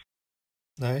 siblings.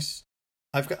 Nice.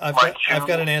 I've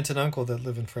got an aunt and uncle that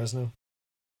live in Fresno.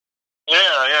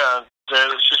 Yeah.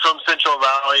 She's from Central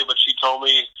Valley, but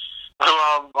my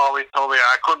mom always told me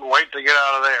I couldn't wait to get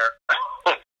out of there.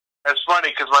 It's funny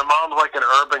because my mom's like an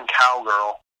urban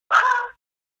cowgirl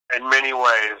in many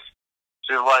ways.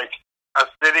 She's like a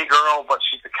city girl, but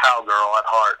she's a cowgirl at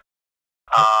heart.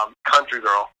 Country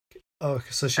girl. Oh,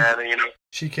 so she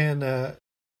can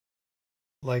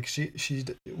she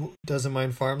doesn't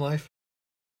mind farm life?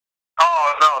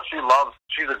 Oh no, she's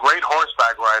a great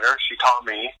horseback rider. She taught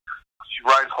me. She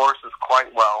rides horses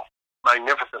quite well,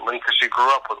 magnificently, because she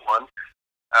grew up with one.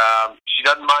 She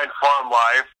doesn't mind farm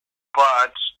life,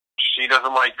 but she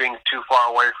doesn't like being too far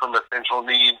away from essential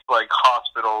needs like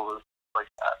hospitals and stuff like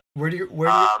that.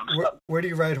 Where do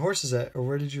you ride horses at, or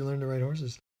where did you learn to ride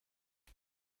horses?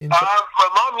 My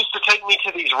mom used to take me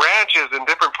to these ranches in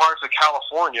different parts of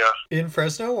California. In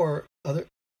Fresno or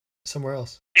somewhere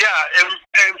else? Yeah,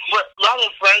 not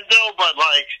in Fresno, but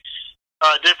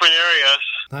different areas.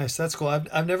 Nice, that's cool.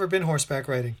 I've never been horseback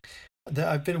riding.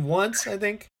 I've been once, I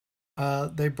think.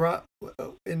 They brought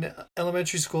in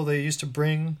elementary school. They used to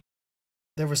bring.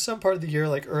 There was some part of the year,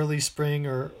 like early spring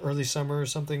or early summer or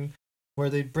something, where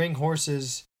they'd bring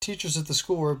horses. Teachers at the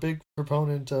school were a big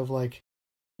proponent of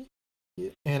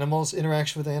animals,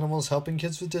 interaction with animals, helping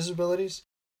kids with disabilities.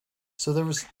 So there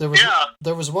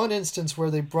was one instance where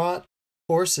they brought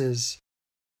horses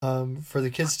for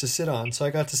the kids to sit on. So I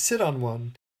got to sit on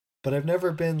one, but I've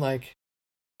never been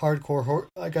hardcore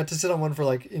I got to sit on one for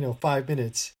 5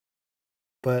 minutes,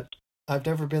 but I've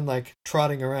never been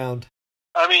trotting around.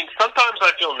 I mean, sometimes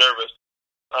I feel nervous.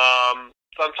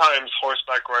 Sometimes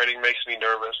horseback riding makes me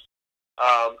nervous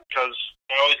because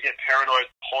I always get paranoid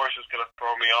the horse is going to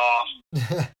throw me off.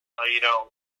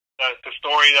 The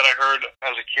story that I heard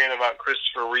as a kid about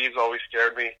Christopher Reeves always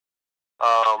scared me.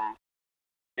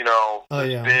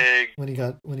 Big when he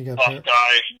got tough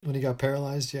guy when he got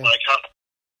paralyzed, yeah.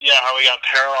 How he got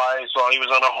paralyzed while he was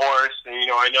on a horse, and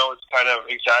I know it's kind of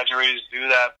exaggerated to do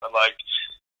that, but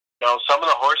some of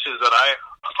the horses that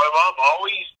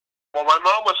my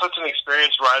mom was such an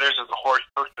experienced rider as a horse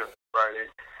person riding,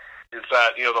 is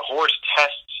that the horse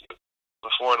tests you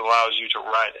before it allows you to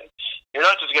ride it. You're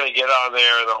not just going to get on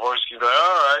there and the horse can be like,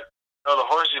 all right. No, the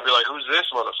horse can be like, who's this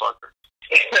motherfucker?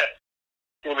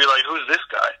 He'll be like, who's this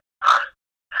guy?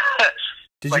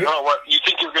 What? You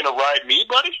think you're going to ride me,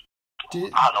 buddy?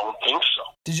 I don't think so.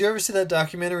 Did you ever see that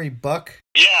documentary, Buck?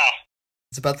 Yeah.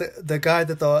 It's about the guy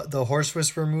that the Horse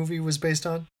Whisperer movie was based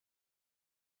on?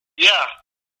 Yeah.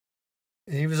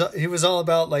 And he was all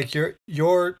about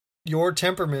your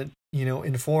temperament,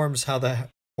 informs how the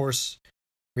horse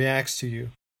reacts to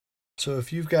you. So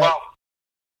if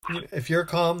if you're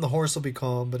calm, the horse will be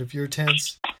calm. But if you're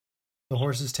tense, the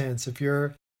horse is tense. If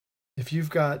you've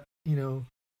got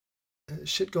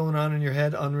shit going on in your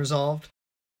head unresolved,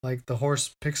 the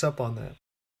horse picks up on that.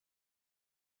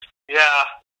 Yeah,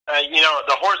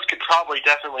 the horse could probably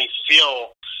definitely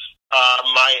feel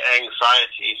my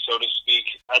anxiety, so to speak,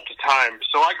 at the time.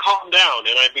 So I calmed down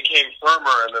and I became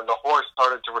firmer, and then the horse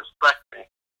started to respect me.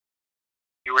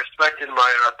 He respected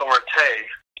my authority.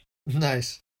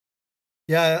 Nice.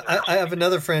 Yeah, I have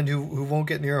another friend who won't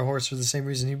get near a horse for the same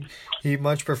reason. He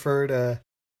much preferred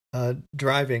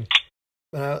driving.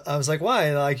 But I was like,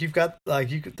 why? You've got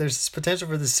there's this potential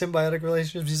for this symbiotic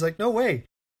relationship. He's like, no way.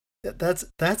 That's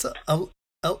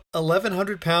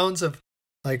 1,100 pounds of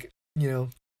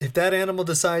if that animal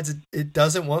decides it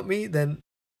doesn't want me, then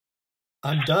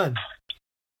I'm done.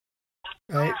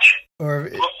 Right?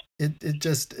 Or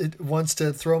it wants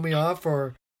to throw me off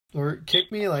or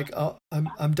kick me,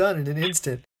 I'm done in an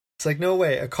instant. It's like, no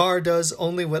way. A car does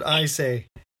only what I say.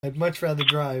 I'd much rather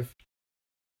drive.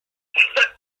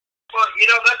 Well,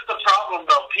 that's the problem,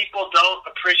 though. People don't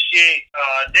appreciate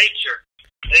nature.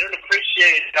 They don't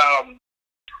appreciate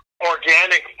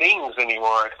organic things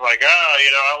anymore. It's like,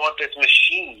 I want this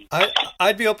machine.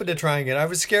 I'd be open to trying it. I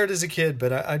was scared as a kid,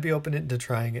 but I'd be open to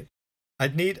trying it.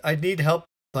 I'd need help,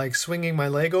 swinging my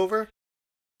leg over.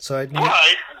 So I'd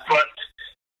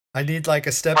need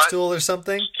a step stool or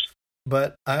something.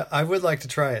 But I would like to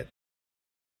try it.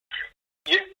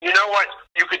 You know what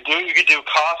you could do? You could do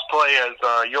cosplay as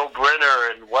Yul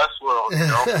Brynner in Westworld.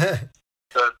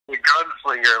 The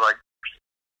gunslinger,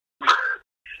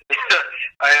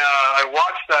 I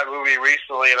watched that movie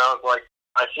recently, and I was like,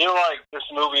 I feel like this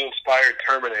movie inspired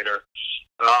Terminator.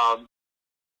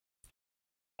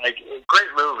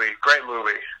 Great movie.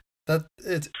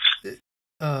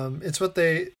 It's what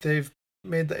they've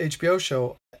made the HBO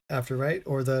show after, right?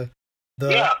 Or the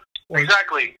Yeah, or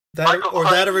exactly.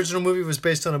 that original movie was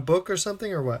based on a book or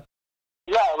something, or what?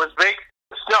 Yeah, it was big.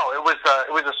 No, it was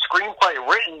a screenplay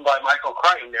written by Michael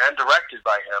Crichton and directed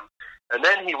by him, and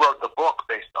then he wrote the book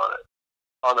based on it,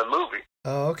 on the movie.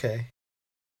 Oh, okay.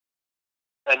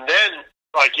 And then,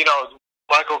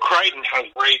 Michael Crichton has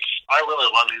great. I really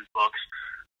love his books.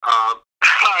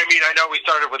 I mean, I know we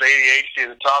started with ADHD in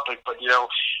the topic, but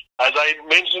as I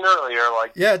mentioned earlier,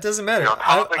 yeah, it doesn't matter.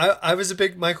 I was a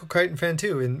big Michael Crichton fan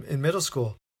too in middle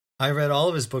school. I read all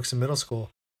of his books in middle school.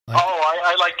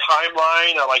 I like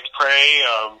Timeline. I liked Prey.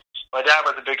 My dad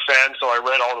was a big fan, so I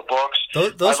read all the books.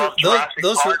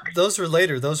 Those were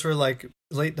later. Those were like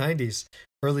late '90s,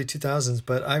 early 2000s.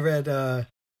 But I read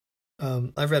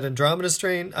Andromeda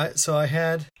Strain. I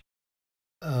had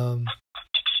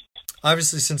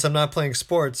obviously, since I'm not playing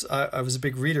sports, I was a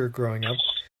big reader growing up.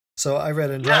 So I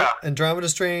read Andromeda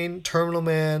Strain, Terminal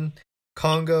Man,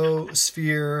 Congo,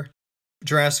 Sphere,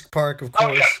 Jurassic Park, of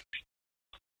course.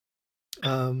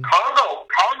 Congo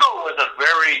was a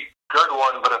very good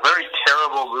one, but a very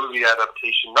terrible movie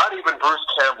adaptation. Not even Bruce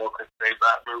Campbell could save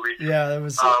that movie. Yeah, it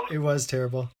was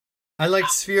terrible. I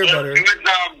liked Sphere better.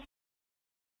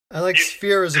 I liked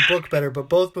Sphere as a book better, but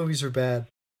both movies were bad.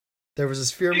 There was a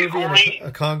Sphere movie and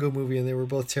a Congo movie, and they were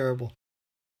both terrible.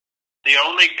 The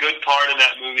only good part in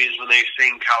that movie is when they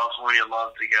sing California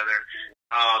Love together.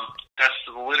 That's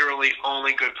literally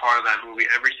only good part of that movie.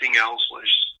 Everything else was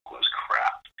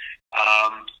crap.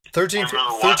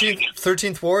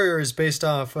 13th Warrior is based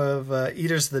off of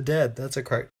Eaters of the Dead. That's a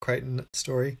Crichton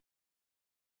story.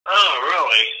 Oh,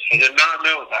 really? I did not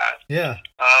know that. Yeah.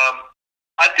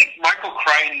 I think Michael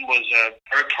Crichton was a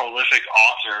very prolific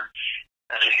author,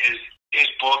 and his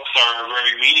books are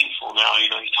very meaningful now. He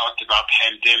talked about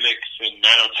pandemics and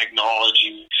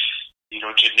nanotechnology,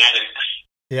 genetics.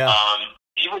 Yeah.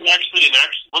 He was actually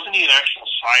wasn't he an actual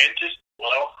scientist as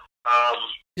well?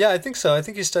 Yeah, I think so. I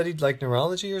think he studied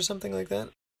neurology or something like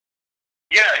that.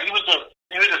 Yeah, he was a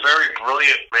very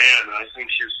brilliant man, and I think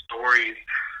his stories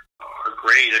are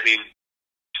great. I mean,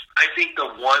 I think the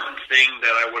one thing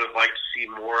that I would have liked to see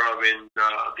more of in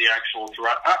the actual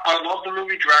I love the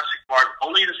movie Jurassic Park.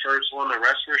 Only the first one. The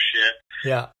rest were shit.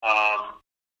 Yeah.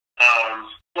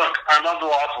 Look, I love The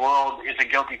Lost World. It's a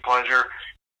guilty pleasure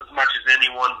as much as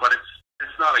anyone, but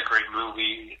it's not a great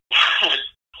movie.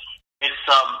 It's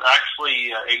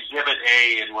actually Exhibit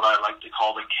A in what I like to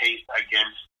call the case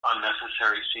against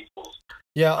unnecessary sequels.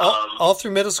 Yeah, all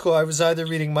through middle school, I was either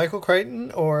reading Michael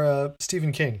Crichton or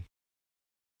Stephen King,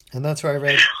 and that's where I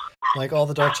read all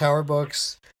the Dark Tower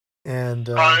books. And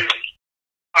I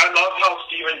love how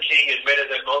Stephen King admitted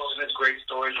that most of his great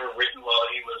stories were written while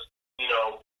he was,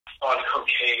 on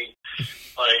cocaine.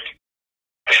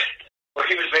 Where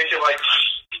he was basically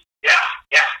yeah,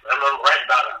 I'm gonna write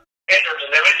about a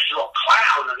interdimensional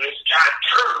clown and this giant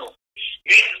turtle.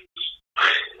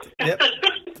 Yeah.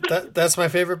 Yep. That's my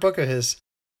favorite book of his.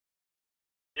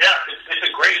 Yeah, it's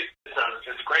a great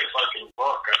fucking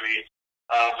book. I mean,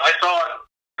 I saw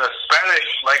the Spanish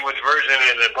language version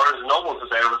in the Barnes & Noble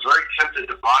today. I was very tempted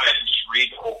to buy it and just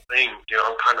read the whole thing.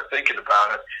 Kind of thinking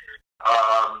about it.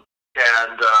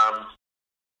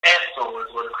 Ansel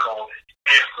is what it's called.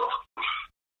 Ansel.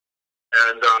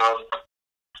 And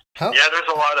there's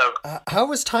a lot of. How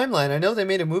was Timeline? I know they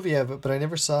made a movie of it, but I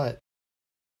never saw it.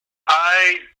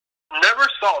 I never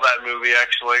saw that movie,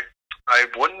 actually. I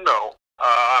wouldn't know.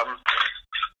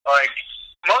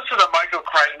 Most of the Michael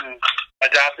Crichton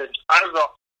adapted, out of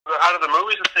the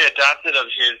movies that they adapted of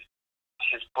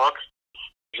his books,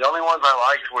 the only ones I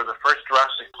liked were the first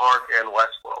Jurassic Park and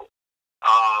Westworld.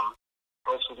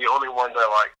 Those were the only ones I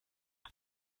liked.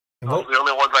 Those were the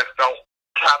only ones I felt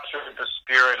captured the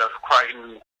spirit of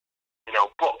Crichton,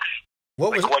 books.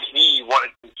 What he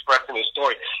wanted to express in his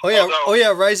story. Oh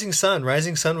yeah, Rising Sun.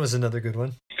 Rising Sun was another good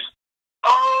one.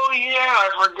 Oh yeah, I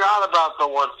forgot about the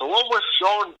one. The one with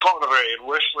Sean Connery and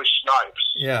Wesley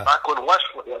Snipes. Yeah. Back when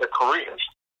Wesley had a career.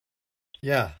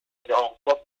 Yeah.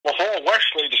 But before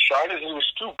Wesley decided he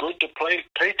was too good to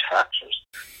pay taxes.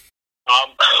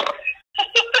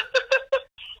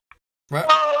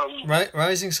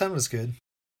 Rising Sun was good.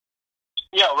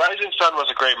 Yeah, Rising Sun was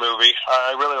a great movie.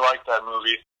 I really liked that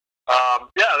movie.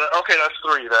 Okay, that's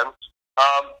 3 then.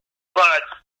 But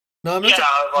no,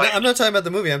 I'm not talking about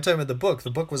the movie. I'm talking about the book.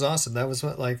 The book was awesome. That was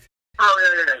what Oh yeah.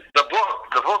 The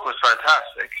book was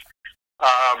fantastic.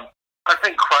 I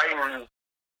think Crichton.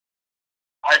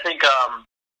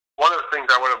 One of the things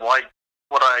I would have liked,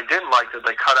 what I didn't like that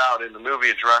they cut out in the movie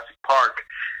of Jurassic Park,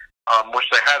 which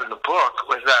they had in the book,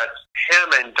 was that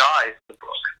him and Di, the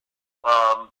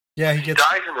book, Yeah, he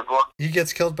dies in the book. He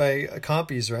gets killed by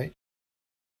compies, right?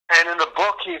 And in the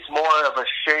book, he's more of a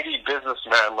shady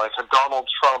businessman, like a Donald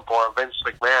Trump or a Vince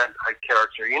McMahon type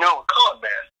character. You know, come on,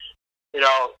 man. You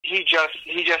know, he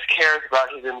just cares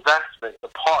about his investment, the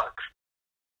parks,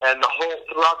 and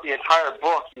throughout the entire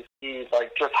book, you see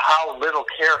like just how little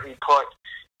care he put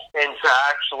into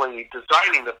actually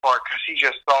designing the park because he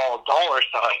just saw a dollar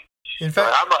sign. In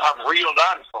fact, I'm real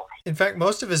dinosaur. In fact,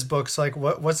 most of his books, like,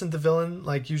 wasn't the villain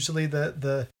like usually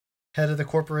the head of the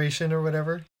corporation or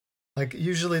whatever? Like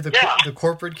usually the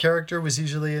corporate character was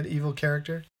usually an evil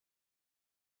character.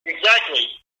 Exactly.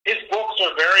 His books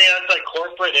are very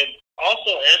anti-corporate and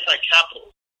also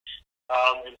anti-capitalist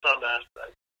in some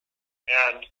aspects.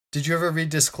 And did you ever read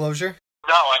Disclosure?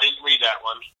 No, I didn't read that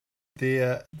one.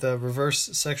 The reverse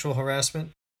sexual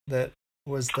harassment that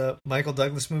was the Michael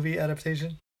Douglas movie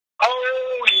adaptation?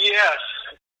 Oh, yes.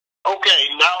 Okay,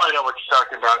 now I know what you're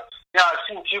talking about. Yeah, I've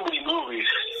seen too many movies.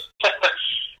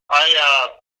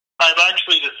 I've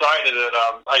actually decided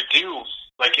that I do,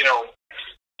 like, you know,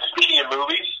 speaking of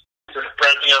movies, just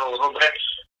branching out a little bit,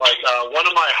 like, one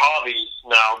of my hobbies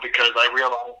now, because I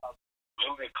realize how much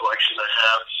movie collection I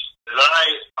have, is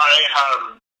I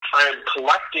am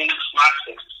collecting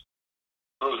classics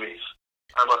movies.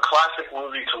 I'm a classic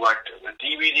movie collector. The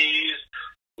DVDs,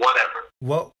 whatever.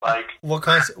 What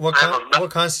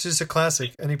constitutes a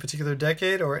classic? Any particular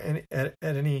decade or at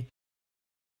any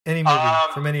movie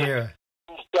from any era?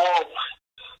 So,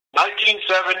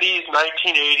 1970s,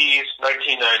 1980s, 1990s at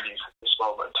this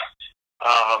moment.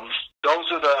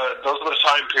 Those are the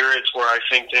time periods where I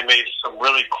think they made some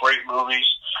really great movies.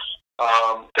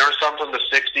 There are some from the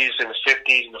 60s and the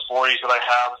 50s and the 40s that I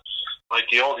have, like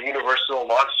the old Universal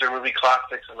monster movie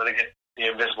classics. I'm going to get The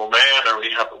Invisible Man, or we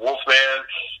have The Wolfman.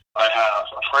 I have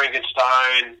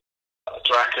Frankenstein,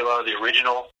 Dracula, the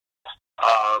original.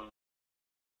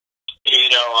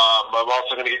 I'm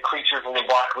also going to get Creature from the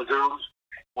Black Lagoon,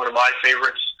 one of my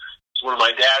favorites. It's one of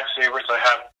my dad's favorites. I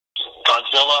have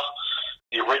Godzilla,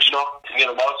 the original, King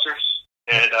of the Monsters,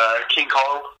 and King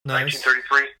Kong, nice.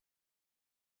 1933.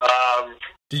 I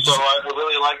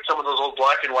really like some of those old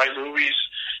black and white movies.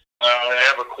 I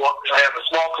have a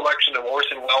small collection of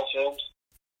Orson Welles films.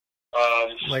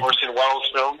 Orson Welles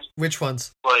films. Which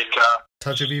ones? Like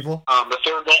Touch of Evil. The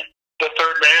Third Man.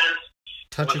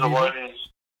 Touch of Evil.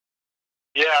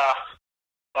 Yeah,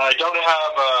 I don't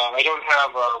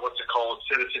have what's it called,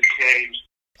 Citizen Kane.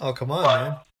 Oh, come on,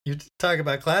 man! You talk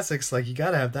about classics, like you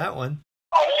got to have that one.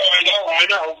 Oh, I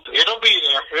know. It'll be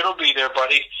there,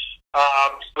 buddy.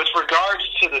 With regards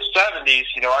to the 70s,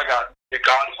 I got the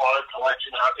Godfather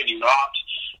collection. How can you not?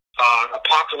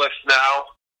 Apocalypse Now.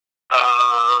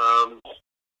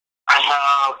 I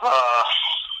have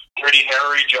Dirty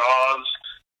Harry, Jaws.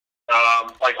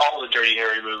 Like all the Dirty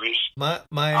Harry movies. My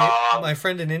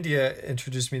friend in India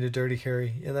introduced me to Dirty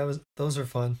Harry. Yeah, those are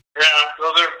fun. Yeah,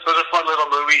 those are fun little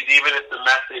movies. Even if the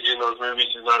message in those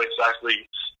movies is not exactly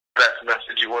the best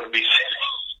message you want to be saying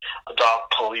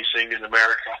about policing in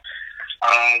America.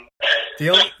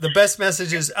 The best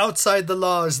message is outside the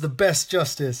law is the best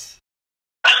justice.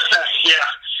 Yeah,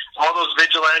 all those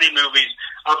vigilante movies.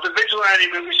 Of the vigilante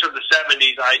movies from the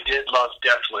 70s, I did love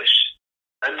Death Wish.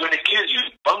 I'm going to kill you,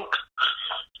 Bunk.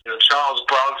 Charles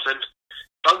Bronson,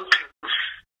 Bunk.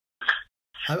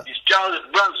 He's Charles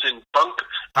Bronson, Bunk.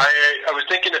 I was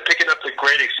thinking of picking up The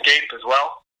Great Escape as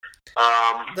well.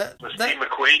 With Steve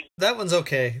McQueen. That one's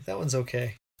okay.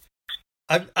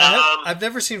 I've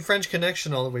never seen French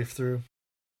Connection all the way through.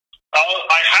 Oh,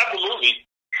 I have the movie.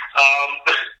 I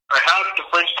have the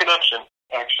French Connection,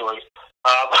 actually.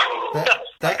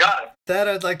 I got it. That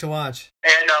I'd like to watch.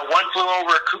 And One Flew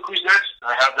Over a Cuckoo's Nest.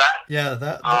 I have that. Yeah,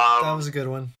 that was a good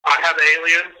one. I have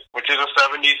Alien, which is a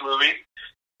 70s movie.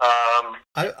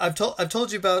 I've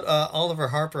told you about Oliver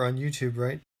Harper on YouTube,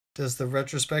 right? Does the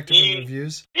retrospective and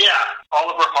reviews? Yeah,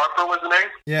 Oliver Harper was the name.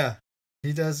 Yeah,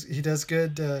 he does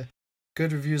good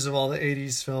reviews of all the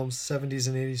 80s films, 70s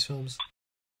and 80s films.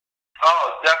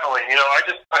 Oh, definitely.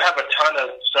 I have a ton of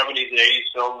 70s and 80s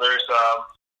films.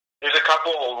 There's a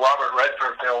couple of Robert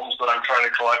Redford films that I'm trying to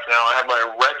collect now. I have my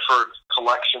Redford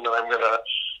collection that I'm going to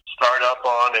start up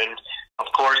on, and of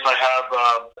course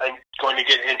I'm going to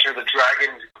get Enter the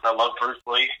Dragon because I love Bruce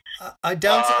Lee. I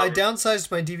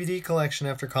downsized my DVD collection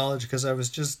after college because I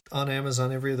was just on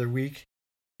Amazon every other week,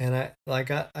 and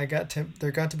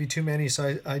there got to be too many,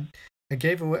 so I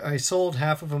sold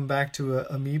half of them back to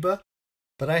Amoeba.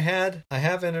 But I have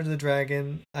Enter the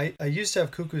Dragon. I used to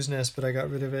have Cuckoo's Nest, but I got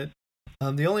rid of it.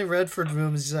 The only Redford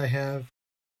movies I have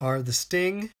are The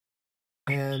Sting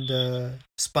and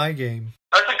Spy Game.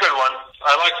 That's a good one.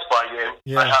 I like Spy Game.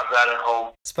 Yeah. I have that at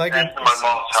home. Spy Game. And my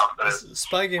mom's house.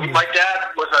 Spy Game. My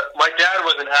dad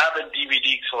was an avid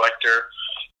DVD collector.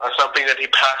 Something that he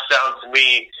passed down to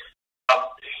me.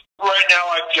 Right now,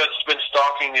 I've just been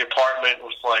stocking the apartment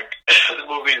with like the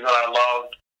movies that I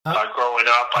loved growing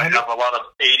up. I have a lot of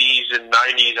 80s and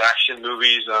 90s action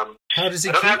movies. How does he?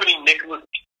 I don't have any Nicholas.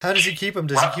 How does he keep them?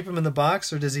 Does he keep them in the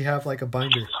box, or does he have like a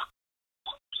binder?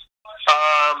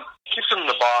 Keeps them in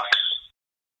the box.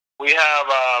 We have.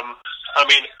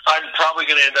 I'm probably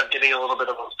going to end up getting a little bit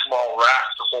of a small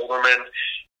rack to hold them in.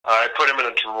 I put them in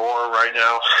a drawer right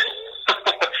now.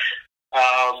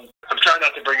 I'm trying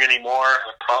not to bring any more.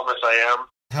 I promise I am.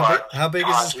 How big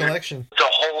is his collection? The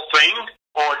whole thing,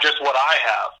 or just what I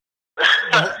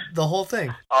have? The whole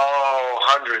thing. Oh,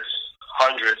 hundreds.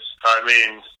 I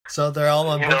mean. So they're all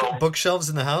on bookshelves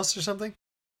in the house or something?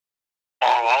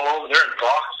 All over. They're in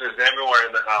boxes everywhere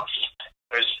in the house.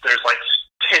 There's like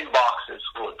 10 boxes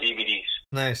full of DVDs.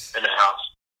 Nice. In the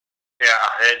house. Yeah,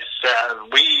 it's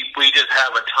we just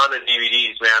have a ton of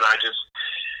DVDs, man.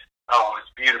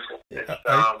 It's beautiful. Yeah.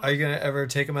 Are you gonna ever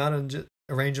take them out and just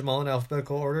arrange them all in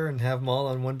alphabetical order and have them all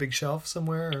on one big shelf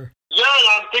somewhere? Or? Yeah,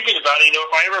 I'm thinking about it.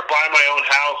 If I ever buy my own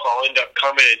house, I'll end up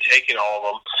coming and taking all of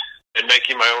them and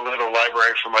making my own little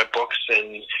library for my books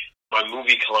and my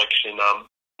movie collection.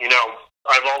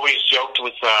 I've always joked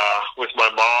with my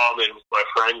mom and with my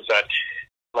friends that,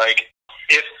 like,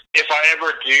 if I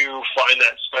ever do find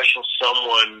that special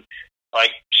someone,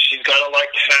 like, she's gonna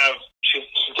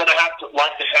have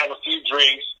to have a few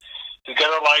drinks. She's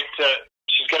gonna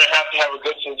have to have a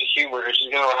good sense of humor, and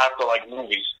she's gonna have to like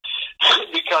movies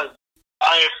because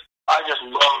I just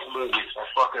love movies. I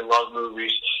fucking love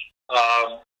movies.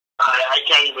 I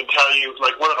can't even tell you,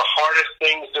 like, one of the hardest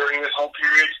things during this whole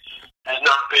period has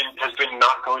been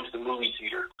not going to the movie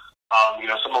theater.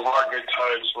 Some of our good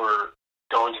times were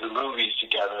going to the movies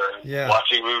together and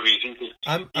watching movies.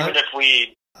 I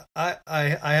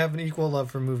have an equal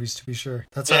love for movies, to be sure.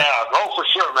 For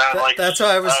sure, man. That's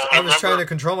why I was trying to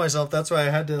control myself. That's why I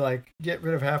had to like get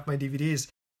rid of half my DVDs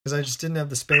because I just didn't have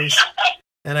the space,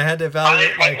 and I had to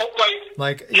evaluate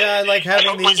I like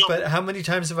having these, but how many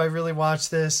times have I really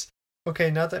watched this? Okay,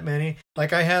 not that many.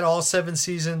 Like I had all 7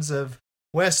 seasons of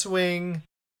West Wing.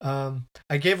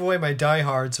 I gave away my Die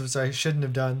Hards, which I shouldn't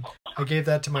have done. I gave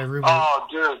that to my roommate. Oh,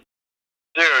 dude,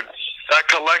 that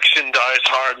collection dies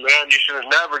hard, man. You should have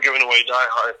never given away Die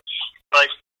Hard. Like,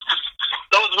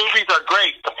 those movies are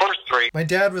great, the first 3. My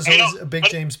dad was always a big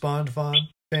James Bond fan.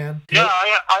 Yeah,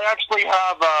 I actually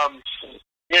have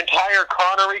the entire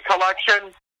Connery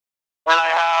collection, and I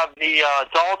have the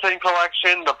Dalton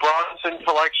collection, the Bronson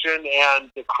collection,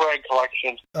 and the Craig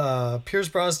collection. Pierce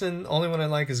Brosnan, only one I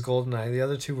like is GoldenEye. The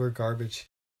other 2 were garbage.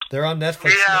 They're on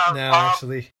Netflix now,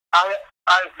 actually.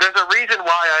 There's a reason why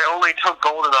I only took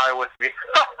GoldenEye with me.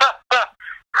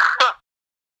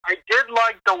 I did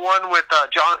like the one with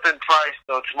Jonathan Pryce,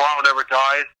 though, Tomorrow Never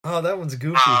Dies. Oh, that one's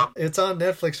goofy. It's on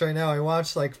Netflix right now. I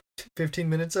watched like 15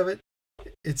 minutes of it.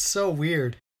 It's so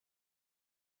weird.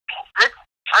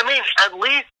 At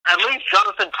least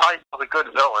Jonathan Pryce was a good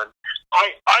villain.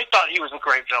 I thought he was a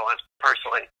great villain,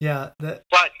 personally. Yeah, but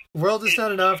World Is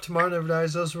Not Enough, Tomorrow Never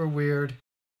Dies, those were weird.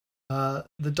 The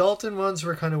Dalton ones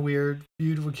were kind of weird.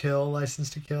 View to a Kill, License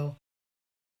to Kill.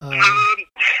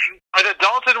 The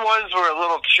Dalton ones were a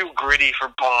little too gritty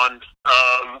for Bond.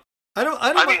 I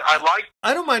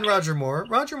don't mind Roger Moore.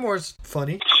 Roger Moore's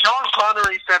funny. Sean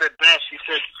Connery said it best. He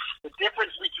said the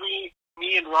difference between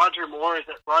me and Roger Moore is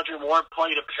that Roger Moore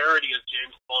played a parody of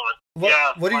James Bond.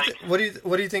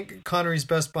 What do you think Connery's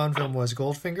best Bond film was?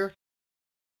 Goldfinger?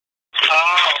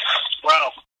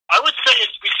 Well, I would say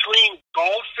it's between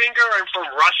Goldfinger and From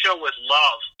Russia with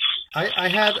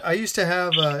Love. I used to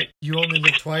have You Only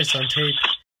Live Twice on tape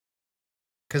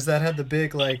because that had the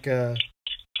big like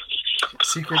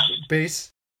secret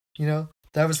base.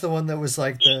 That was the one that was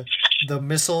like the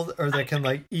missile or that can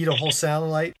like eat a whole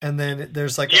satellite, and then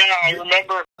there's like I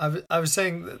remember. I was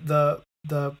saying the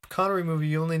Connery movie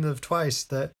You Only Live Twice,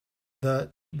 that the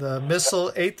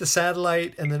missile ate the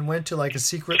satellite and then went to like a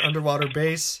secret underwater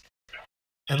base,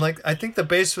 and like I think the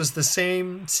base was the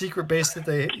same secret base that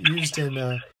they used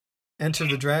in Enter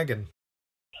the Dragon.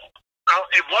 Oh,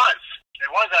 it was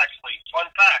actually. Fun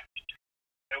fact.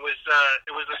 It was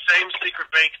the same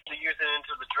secret base they used in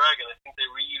Into the Dragon. I think they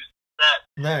reused that.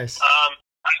 Nice.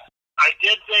 I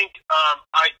did think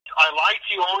I liked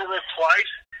You Only Live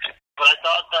Twice, but I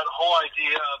thought that whole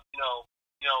idea of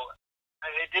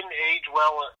it didn't age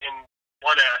well in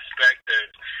one aspect,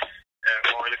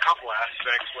 or in a couple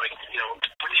aspects, like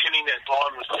pretending that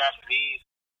Bond was Japanese.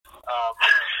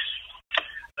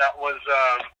 That was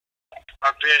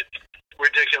a bit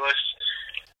ridiculous.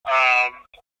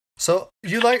 So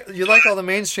you like all the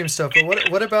mainstream stuff, but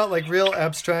what about like real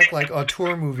abstract like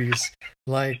auteur movies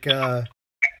like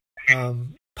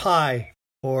Pi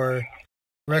or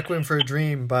Requiem for a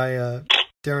Dream by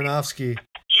Darrenofsky?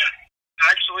 Yeah,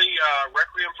 actually,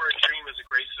 Requiem for a Dream is a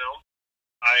great film.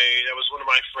 That was one of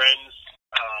my friends'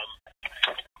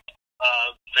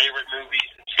 favorite movies,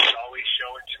 and she would always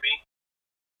show it to me.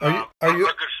 Are you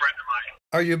a good friend of mine?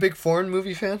 Are you a big foreign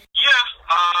movie fan? Yeah.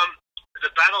 The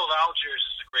Battle of Algiers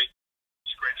is a great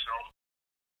film.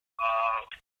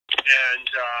 And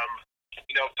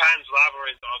Pan's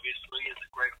Labyrinth obviously is a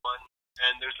great one.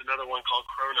 And there's another one called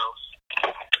Chronos,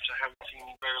 which I haven't seen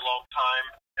in a very long time.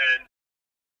 And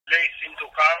Les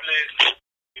Intocables,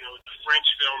 the French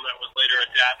film that was later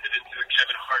adapted into a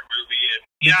Kevin Hart movie. And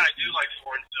yeah, I do like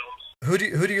foreign films.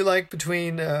 Who do you like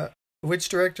between which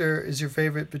director is your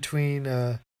favorite between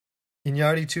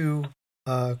Iñárritu,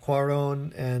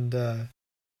 Cuarón, and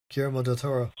Guillermo del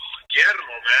Toro?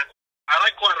 Guillermo, man. I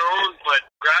like Cuarón, but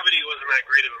Gravity wasn't that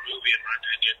great of a movie in my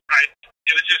opinion.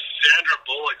 It was just Sandra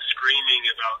Bullock screaming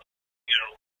about,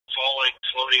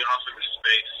 floating off into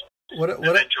space.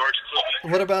 And then George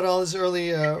Clooney. What about all his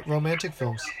early romantic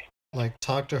films, like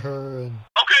Talk to Her and?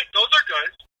 Okay, those are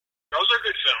good. Those are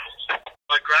good films.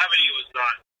 But Gravity was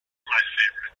not my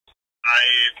favorite.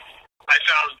 I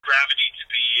found Gravity to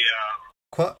be.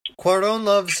 Cuarón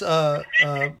loves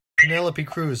Penelope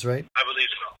Cruz, right? I believe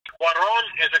so. Cuarón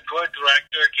is a good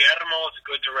director. Guillermo is a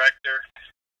good director.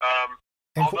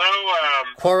 Although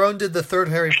Cuarón did the third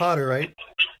Harry Potter, right?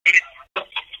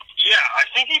 Yeah, I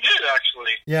think he did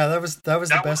actually. Yeah, that was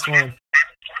the best one.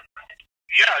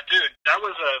 Yeah, dude, that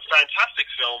was a fantastic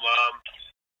film.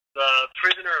 The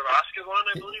Prisoner of Azkaban,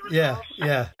 I believe.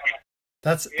 Yeah.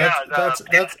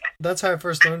 That's how I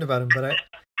first learned about him.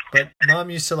 But Mom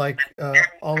used to like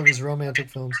all of his romantic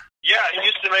films. Yeah, he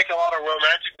used to make a lot of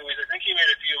romantic movies. I think he made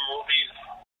a few movies.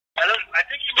 I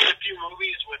think he made a few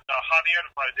movies with Javier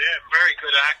Bardem, very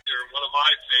good actor, one of my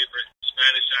favorite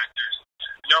Spanish actors.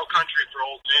 No Country for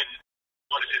Old Men,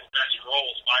 one of his best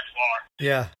roles by far.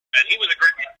 Yeah. And he was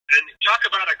and talk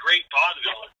about a great Bond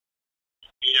villain.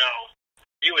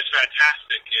 He was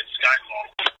fantastic in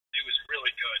Skyfall. He was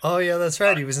really good. Oh yeah, that's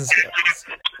right. He was in.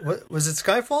 Was it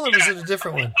Skyfall or was it a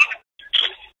different one?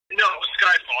 No, it was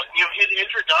Skyfall. His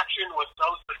introduction was so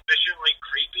sufficiently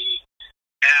creepy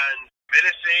and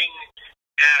menacing,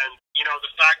 and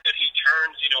the fact that he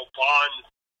turns Bond's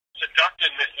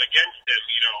seductiveness against him,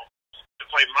 to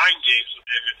play mind games with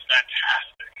him is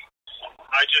fantastic.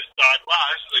 I just thought, wow,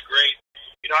 this is a great.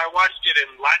 I watched it in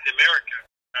Latin America.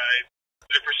 I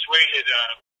persuaded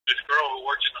this girl who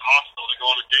works in the hospital to go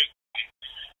on a date with me,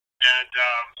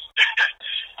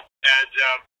 and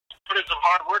put in some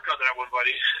hard work on that one,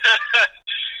 buddy.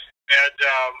 And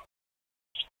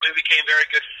we became very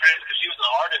good friends because she was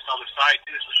an artist on the side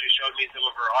too, so she showed me some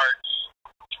of her art.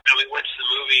 And we went to the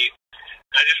movie,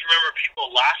 and I just remember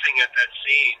people laughing at that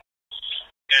scene.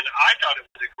 And I thought it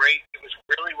was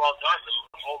really well done,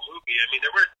 the whole movie. I mean,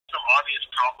 there were some obvious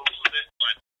problems with it,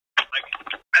 but like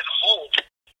as a whole,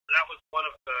 that was one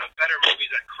of the better movies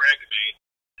that Craig made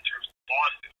in terms of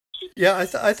Bond movies. Yeah,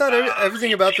 I thought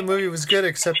everything about the movie was good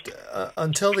except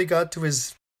until they got to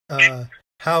his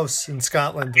house in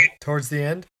Scotland towards the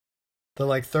end, the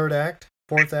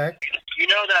fourth act. You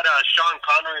know that Sean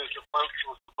Connery was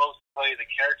supposed to play the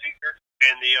caretaker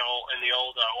in the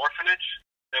old orphanage.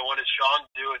 They wanted Sean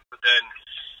to do it, but then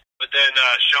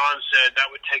Sean said that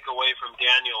would take away from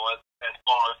Daniel as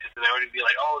Bond, because then they would be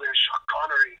like, oh, there's Sean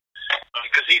Connery,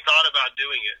 because he thought about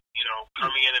doing it,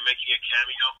 coming in and making a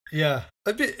cameo. Yeah,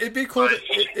 it'd be cool.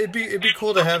 It'd be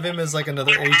cool to have him as like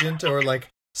another agent or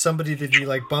like somebody that he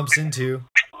like bumps into.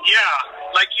 Yeah,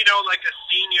 like a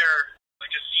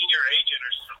senior agent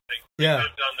or something. Yeah,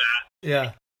 could have done that.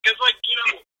 Yeah, because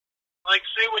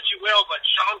say what you will, but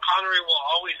Sean Connery will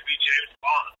always be James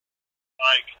Bond.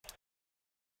 Like,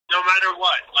 no matter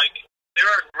what. Like, there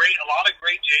are a lot of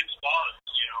great James Bonds,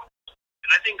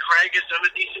 And I think Craig has done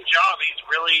a decent job. He's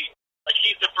really,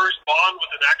 he's the first Bond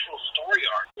with an actual story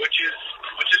arc, which is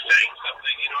saying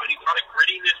something, and he brought a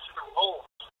grittiness to the role.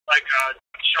 Like,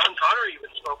 Sean Connery even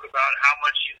spoke about how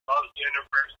much he loves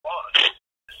Jennifer's Bond,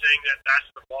 saying that that's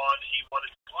the Bond he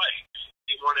wanted to play.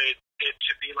 He wanted it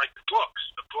to be like the books.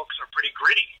 The books are pretty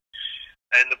gritty.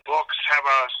 And the books have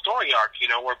a story arc,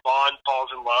 where Bond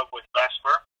falls in love with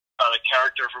Vesper, the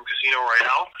character from Casino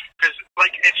Royale. Because,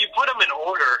 if you put them in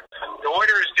order, the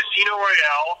order is Casino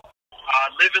Royale,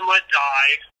 Live and Let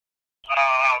Die,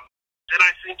 then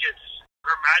I think it's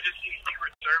Her Majesty's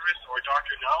Secret Service or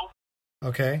Dr. No.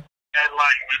 Okay. And,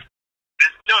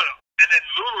 and then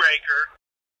Moonraker,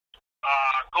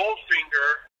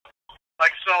 Goldfinger.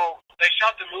 Like, so they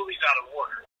shot the movies out of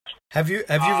order. Have you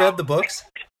read the books?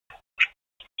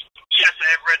 Yes, I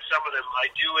have read some of them. I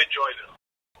do enjoy them.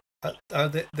 Are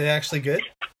they actually good?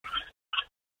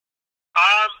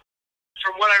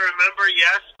 From what I remember,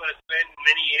 yes, but it's been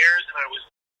many years, and I was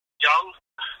young,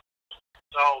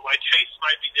 so my taste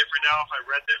might be different now if I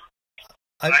read them.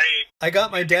 I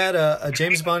got my dad a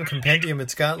James Bond compendium.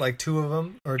 It's got like 2 of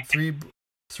them or three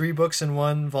books in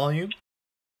one volume.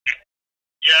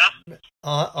 Yeah.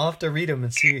 I'll have to read them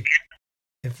and see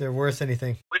if they're worth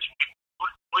anything. Which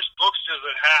books does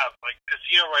it have? Like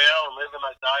Casino Royale and Live and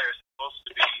Let Die are supposed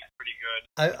to be pretty good.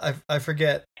 I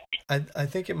forget. I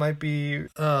think it might be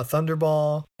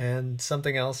Thunderball and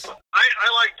something else. I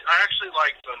actually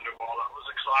liked Thunderball. That was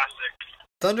a classic.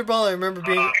 Thunderball, I remember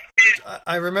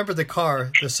I remember the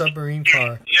car, the submarine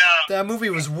car. Yeah. That movie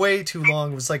was way too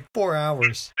long. It was like 4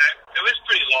 hours. It was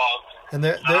pretty long. And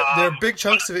there are big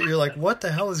chunks of it. You're like, what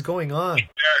the hell is going on? Yeah,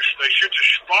 they should have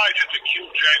spied to kill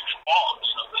James Bond.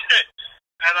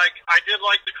 And I did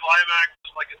like the climax,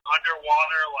 like an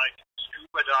underwater, like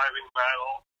scuba diving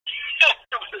battle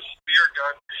with a spear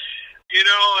gun. You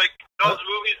know, like those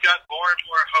movies got more and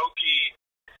more hokey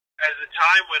as the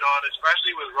time went on,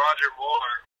 especially with Roger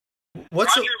Moore. What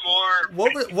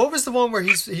was the one where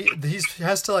he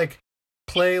has to like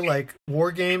play like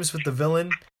war games with the villain,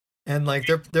 and like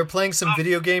they're playing some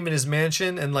video game in his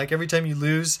mansion, and like every time you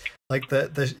lose, like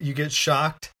the you get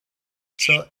shocked.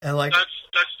 So and like that's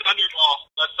Thunderball.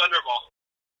 That's Thunderball.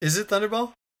 Is it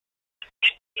Thunderball?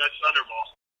 That's Thunderball.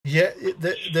 Yeah,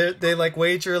 they like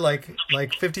wager like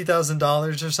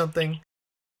 $50,000 or something.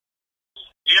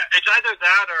 Yeah, it's either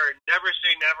that or Never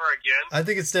Say Never Again. I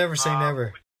think it's Never Say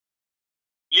Never.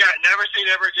 Yeah, Never Say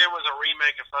Never Again was a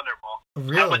remake of Thunderball.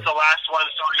 Really? That was the last one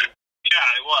starring.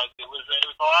 Yeah, it was. It was the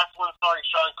last one starring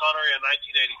Sean Connery in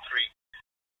 1983.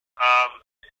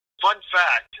 Fun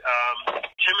fact: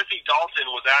 Timothy Dalton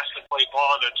was asked to play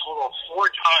Bond a total of 4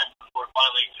 times before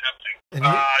finally accepting. And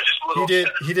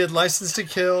he did License to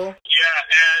Kill. Yeah,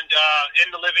 and In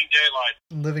the Living Daylights.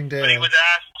 Living But Daylights. he was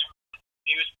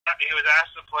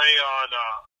asked to play on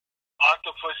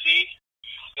Octopussy.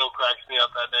 Still cracks me up,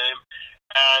 that name.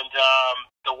 And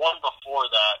the one before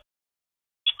that,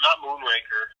 not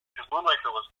Moonraker, because Moonraker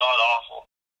was god awful.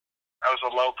 That was a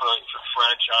low point for the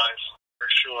franchise. For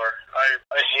sure. I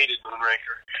hated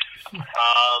Moonraker.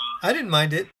 I didn't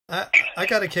mind it. I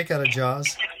got a kick out of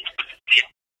Jaws.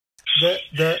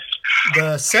 The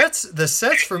sets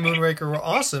for Moonraker were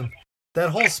awesome. That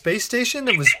whole space station,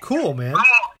 it was cool, man.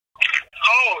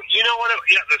 Oh, you know what?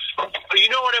 You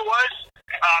know what it was?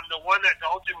 The one that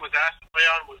Dalton was asked to play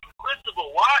on was the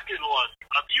Christopher Walken one,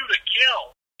 A View to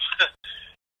Kill.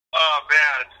 Oh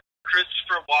man,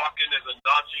 Christopher Walken is a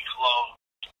Nazi clone.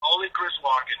 Only Chris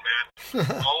Walken, man.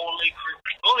 Only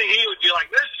he would be like,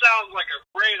 this sounds like a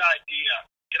great idea.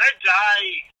 Can I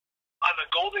die on the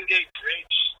Golden Gate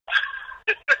Bridge?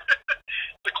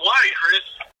 Like, why, Chris?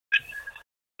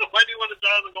 Why do you want to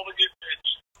die on the Golden Gate Bridge?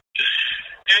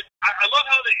 And I love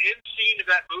how the end scene of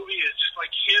that movie is just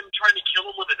like him trying to kill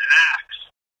him with an axe.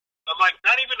 I'm like,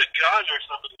 not even a gun or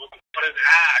something, but an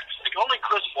axe. Like, only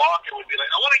Chris Walken would be like,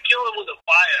 I want to kill him with a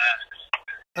fire axe.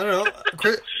 I don't know.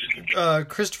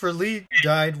 Christopher Lee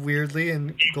died weirdly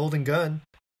in Golden Gun.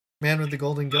 Man with the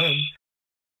Golden Gun.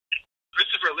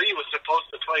 Christopher Lee was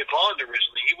supposed to play Bond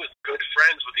originally. He was good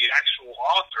friends with the actual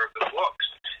author of the books.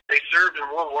 They served in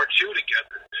World War II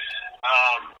together.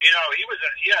 You know, he was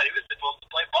supposed to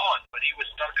play Bond, but he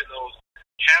was stuck in those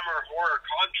Hammer horror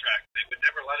contracts. They would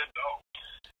never let him go.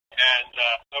 And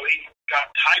so he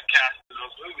got typecast in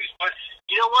those movies. But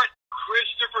you know what?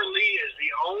 Christopher Lee is the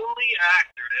only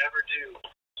actor to ever do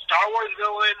Star Wars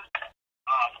villain,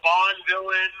 Bond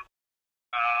villain,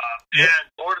 and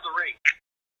Lord of the Rings.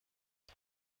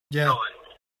 Yeah. Villain.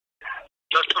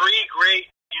 The three great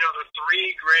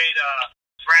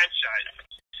franchises.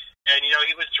 And you know,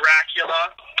 he was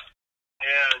Dracula,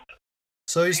 and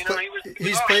so he's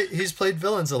played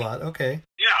villains a lot. Okay.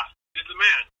 Yeah, he's the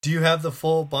man. Do you have the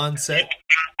full Bond set?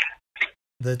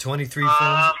 The 23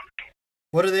 films?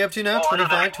 What are they up to now?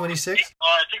 25, 26?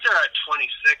 I think they're at 26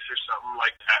 or something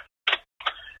like that.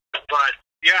 But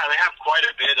yeah, they have quite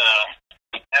a bit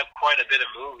of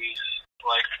movies.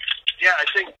 Like, yeah, I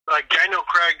think like Daniel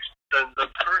Craig's the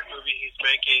current movie he's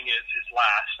making is his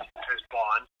last as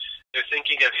Bond. They're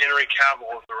thinking of Henry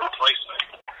Cavill as the replacement.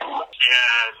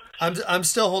 And I'm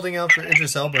still holding out for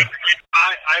Idris Elba.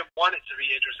 I want it to be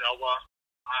Idris Elba.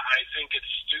 I think it's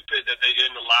stupid that they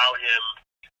didn't allow him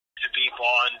to be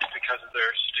Bond because of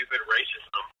their stupid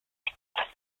racism.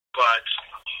 But,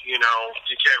 you know,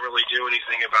 you can't really do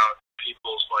anything about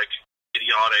people's, like,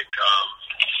 idiotic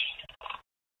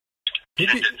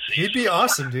He'd be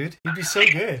awesome, dude. He'd be so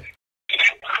good.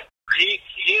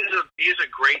 He's a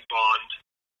great Bond.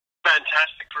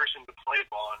 Fantastic person to play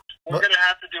Bond. We're going to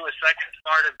have to do a second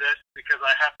start of this because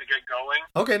I have to get going.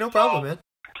 Okay, no problem, man.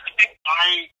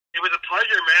 It was a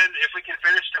pleasure, man. If we can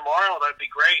finish tomorrow, that'd be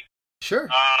great. Sure.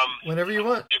 Whenever you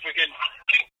want. If we can,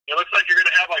 it looks like you're going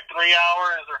to have like 3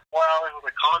 hours or 4 hours of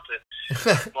the content,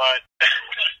 but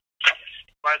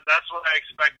that's what I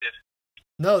expected.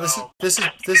 No,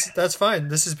 that's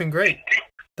fine. This has been great.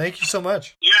 Thank you so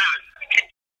much. Yeah.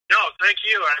 No, thank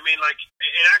you. I mean, like,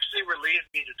 it actually relieved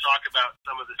me to talk about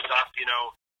some of the stuff, you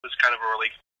know. It was kind of a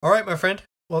relief. All right, my friend.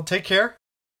 Well, take care.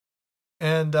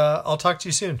 And I'll talk to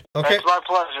you soon. Okay? It's my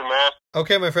pleasure, man.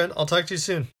 Okay, my friend. I'll talk to you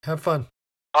soon. Have fun.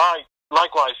 All right.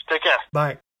 Likewise. Take care.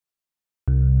 Bye.